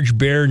large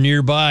bear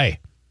nearby.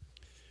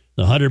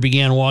 The hunter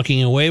began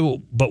walking away,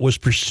 but was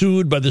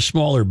pursued by the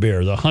smaller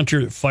bear. The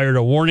hunter fired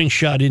a warning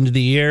shot into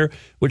the air,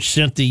 which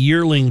sent the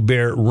yearling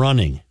bear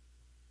running.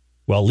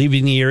 While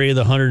leaving the area,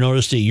 the hunter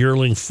noticed a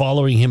yearling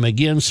following him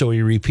again, so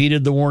he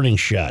repeated the warning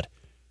shot.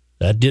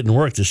 That didn't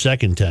work the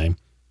second time.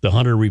 The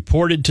hunter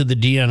reported to the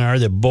DNR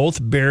that both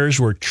bears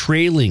were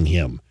trailing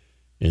him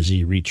as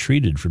he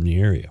retreated from the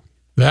area.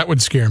 That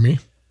would scare me.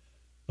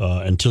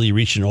 Until he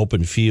reached an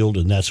open field,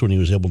 and that's when he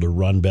was able to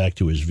run back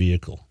to his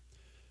vehicle.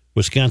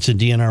 Wisconsin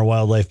DNR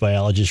wildlife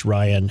biologist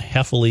Ryan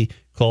Heffley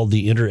called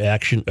the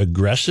interaction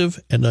aggressive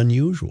and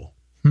unusual.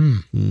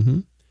 Mm-hmm.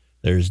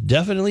 There's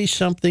definitely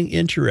something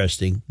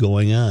interesting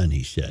going on,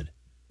 he said.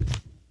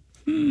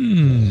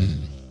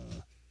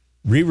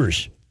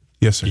 Reavers.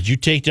 Yes, sir. Did you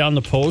take down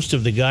the post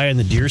of the guy in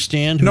the deer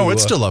stand? No,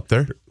 it's still up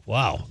there.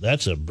 Wow,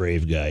 that's a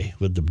brave guy.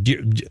 With the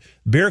deer,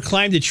 bear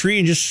climbed the tree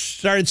and just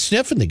started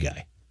sniffing the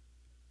guy.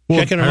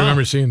 Checking him out. I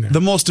remember seeing that.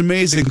 The most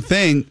amazing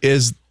thing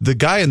is the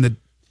guy in the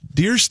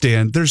deer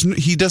stand.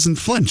 He doesn't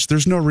flinch.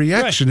 There's no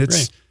reaction.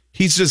 Right.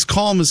 He's as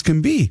calm as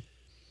can be.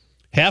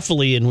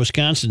 Heffley in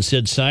Wisconsin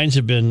said signs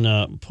have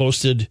been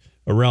posted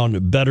around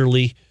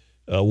Betterly,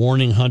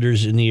 warning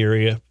hunters in the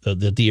area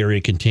that the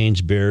area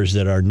contains bears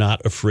that are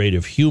not afraid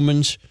of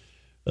humans.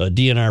 A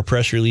DNR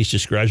press release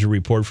describes a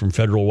report from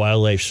Federal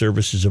Wildlife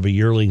Services of a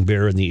yearling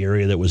bear in the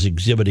area that was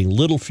exhibiting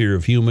little fear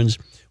of humans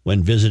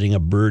when visiting a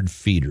bird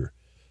feeder.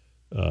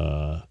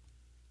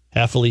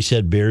 Heffley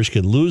said bears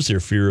can lose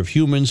their fear of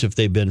humans if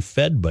they've been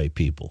fed by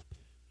people.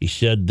 He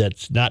said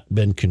that's not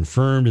been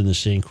confirmed in the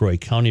St. Croix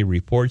County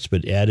reports,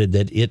 but added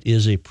that it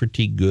is a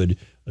pretty good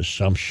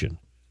assumption.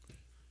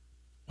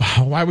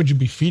 Wow, why would you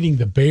be feeding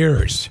the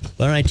bears?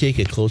 Why don't I take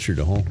it closer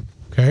to home?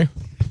 Okay.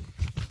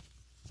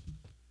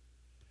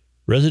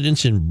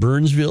 Residents in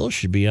Burnsville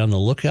should be on the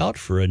lookout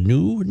for a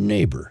new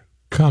neighbor.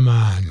 Come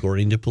on.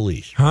 According to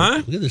police.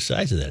 Huh? Look at the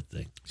size of that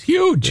thing. It's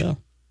huge. Yeah.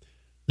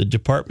 The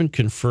department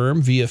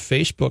confirmed via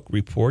Facebook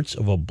reports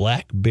of a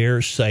black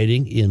bear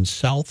sighting in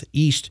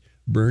southeast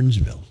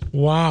Burnsville.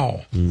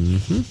 Wow.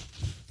 Mm-hmm.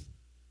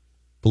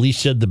 Police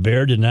said the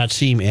bear did not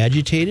seem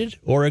agitated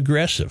or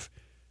aggressive,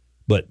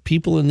 but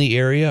people in the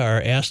area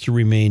are asked to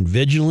remain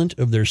vigilant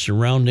of their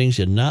surroundings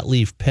and not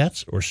leave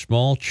pets or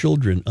small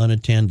children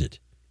unattended.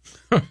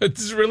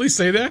 Does it really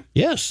say that?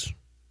 Yes.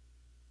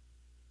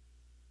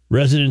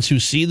 Residents who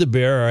see the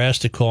bear are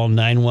asked to call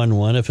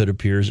 911 if it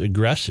appears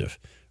aggressive.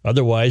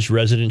 Otherwise,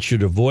 residents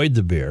should avoid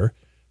the bear,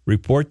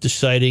 report the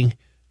sighting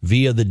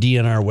via the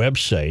DNR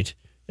website,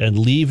 and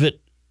leave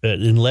it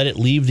and let it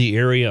leave the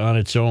area on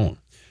its own.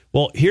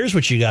 Well, here's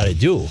what you got to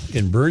do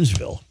in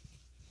Burnsville,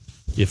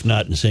 if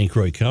not in St.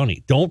 Croix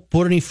County. Don't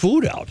put any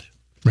food out.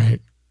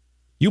 Right.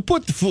 You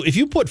put the food. If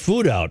you put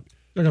food out,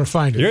 they're going to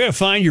find it. They're going to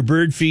find your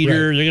bird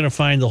feeder. Right. They're going to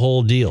find the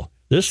whole deal.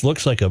 This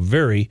looks like a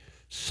very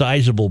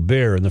sizable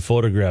bear in the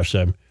photographs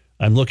I'm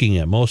looking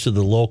at. Most of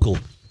the local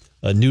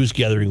news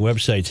gathering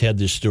websites had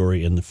this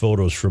story and the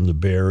photos from the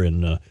bear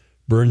in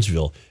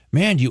Burnsville.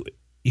 Man, you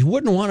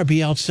wouldn't want to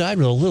be outside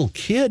with a little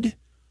kid.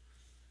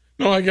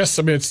 No, I guess,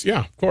 it's,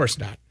 of course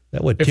not.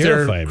 That would if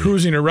terrify they're me.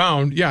 Cruising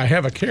around,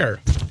 have a care.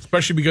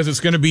 Especially because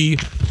it's going to be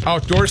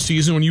outdoor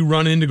season when you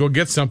run in to go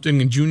get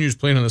something and Junior's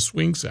playing on the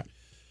swing set.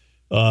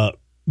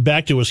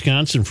 Back to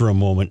Wisconsin for a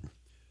moment.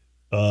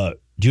 Do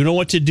you know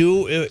what to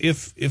do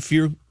if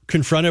you're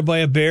confronted by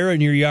a bear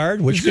in your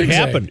yard? Which could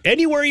happen.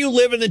 Anywhere you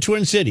live in the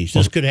Twin Cities,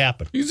 this could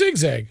happen. You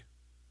zigzag.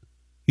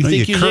 You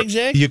think you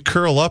zigzag? You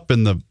curl up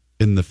in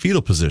the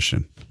fetal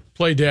position.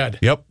 Play dead.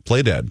 Yep,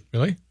 play dead.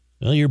 Really?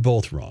 Well, you're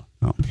both wrong.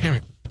 Oh. Damn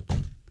it.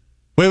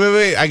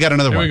 Wait. I got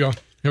another one.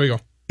 Here we go.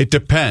 It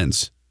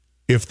depends.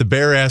 If the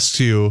bear asks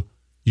you,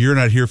 you're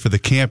not here for the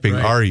camping,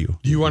 Right. are you?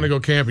 Do you want to go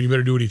camping? You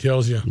better do what he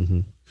tells you.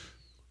 Mm-hmm.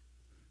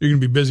 You're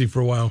going to be busy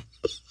for a while.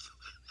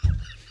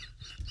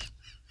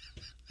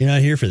 You're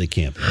not here for the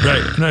camping.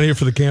 Right. I'm not here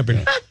for the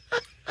camping.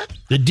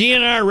 The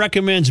DNR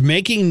recommends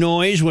making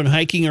noise when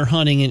hiking or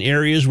hunting in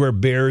areas where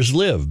bears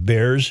live.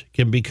 Bears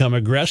can become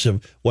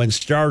aggressive when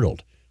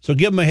startled. So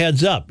give them a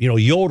heads up,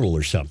 yodel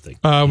or something.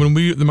 When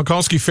the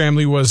Mikulski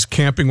family was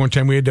camping one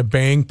time, we had to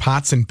bang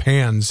pots and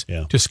pans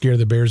to scare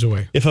the bears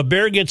away. If a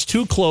bear gets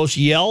too close,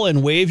 yell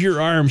and wave your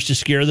arms to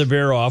scare the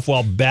bear off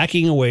while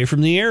backing away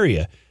from the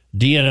area.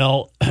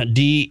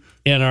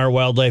 DNR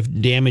wildlife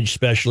damage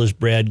specialist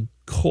Brad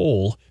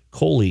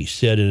Coley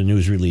said in a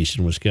news release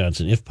in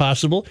Wisconsin, if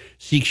possible,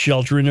 seek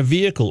shelter in a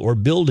vehicle or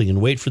building and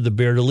wait for the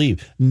bear to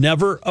leave.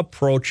 Never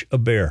approach a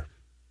bear.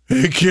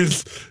 Hey,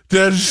 kids,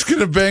 Dad's just going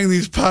to bang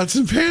these pots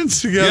and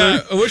pans together.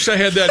 Yeah, I wish I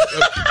had that.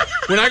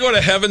 When I go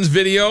to Heaven's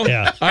video,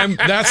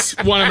 that's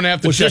one I'm going to have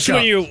to check out.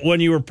 Was this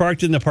when you were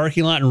parked in the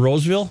parking lot in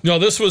Roseville? No,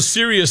 this was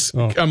serious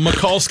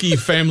Mikulski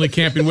family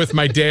camping with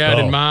my dad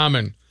and mom.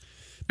 And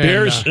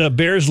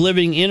Bears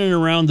living in and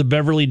around the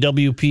Beverly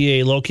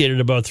WPA, located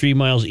about 3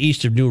 miles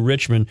east of New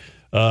Richmond.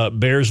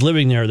 Bears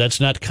living there,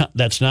 that's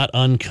not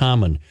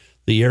uncommon.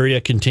 The area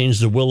contains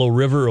the Willow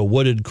River, a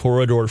wooded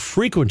corridor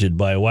frequented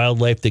by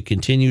wildlife that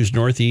continues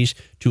northeast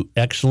to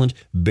excellent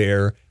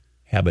bear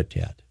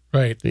habitat.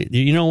 Right.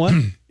 You know what?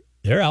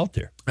 They're out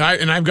there.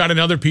 I've got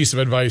another piece of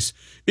advice.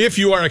 If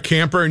you are a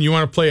camper and you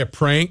want to play a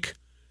prank,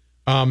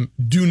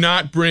 do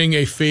not bring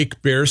a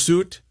fake bear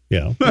suit.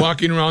 Yeah.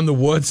 Walking around the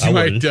woods, you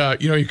might,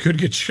 you could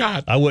get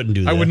shot. I wouldn't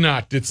do that. I would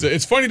not.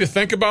 It's funny to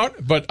think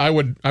about, but I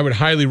would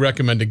highly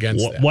recommend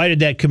against that. Why did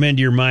that come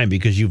into your mind?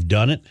 Because you've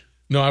done it?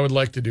 No, I would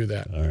like to do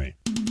that. All right.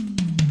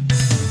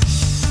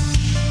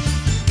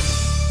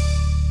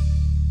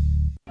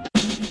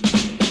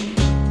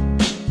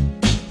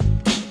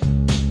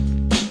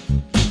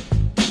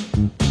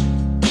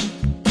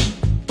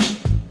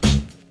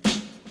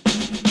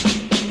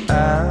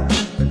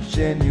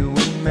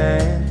 genuine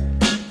man.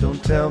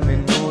 Don't tell me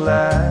no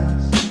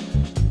lies.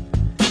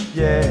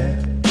 Yeah.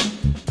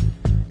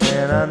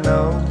 And I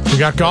know. We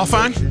got golf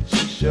on?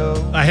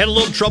 I had a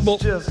little trouble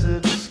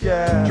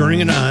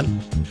turning it on.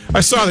 I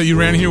saw that you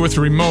ran here with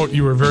the remote.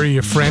 You were very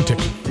frantic.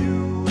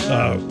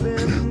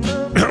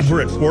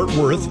 We're at Fort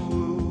Worth.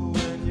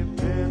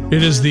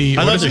 It is the...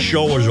 I thought the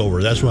show was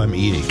over. That's why I'm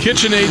eating.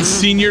 KitchenAid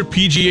Senior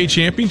PGA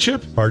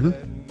Championship?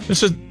 Pardon?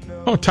 This is...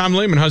 Oh, Tom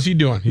Lehman, how's he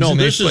doing? He's in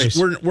this eighth place.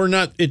 is... We're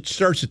not... It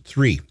starts at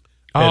 3.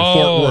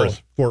 At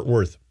Fort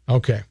Worth.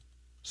 Okay.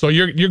 So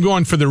you're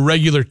going for the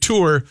regular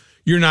tour.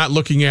 You're not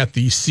looking at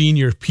the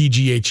Senior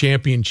PGA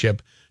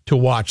Championship to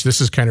watch.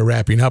 This is kind of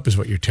wrapping up is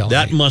what you're telling me.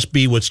 That must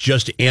be what's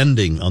just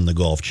ending on the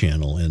Golf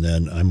Channel. And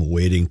then I'm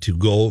waiting to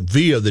go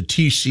via the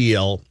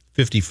TCL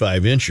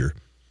 55-incher.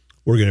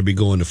 We're going to be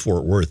going to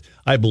Fort Worth,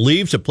 I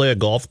believe, to play a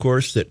golf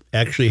course that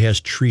actually has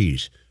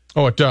trees.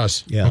 Oh, it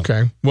does? Yeah.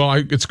 Okay. Well,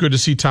 it's good to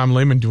see Tom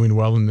Lehman doing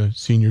well in the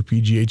Senior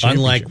PGA Championship.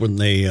 Unlike when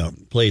they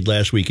played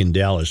last week in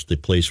Dallas, the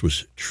place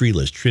was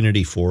treeless.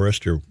 Trinity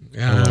Forest, or I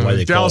don't know why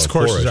they Dallas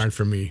call it courses forest. aren't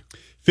for me.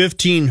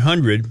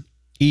 1500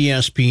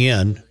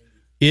 ESPN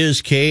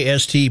is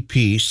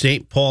KSTP.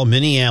 St. Paul,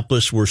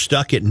 Minneapolis, we're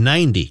stuck at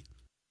 90.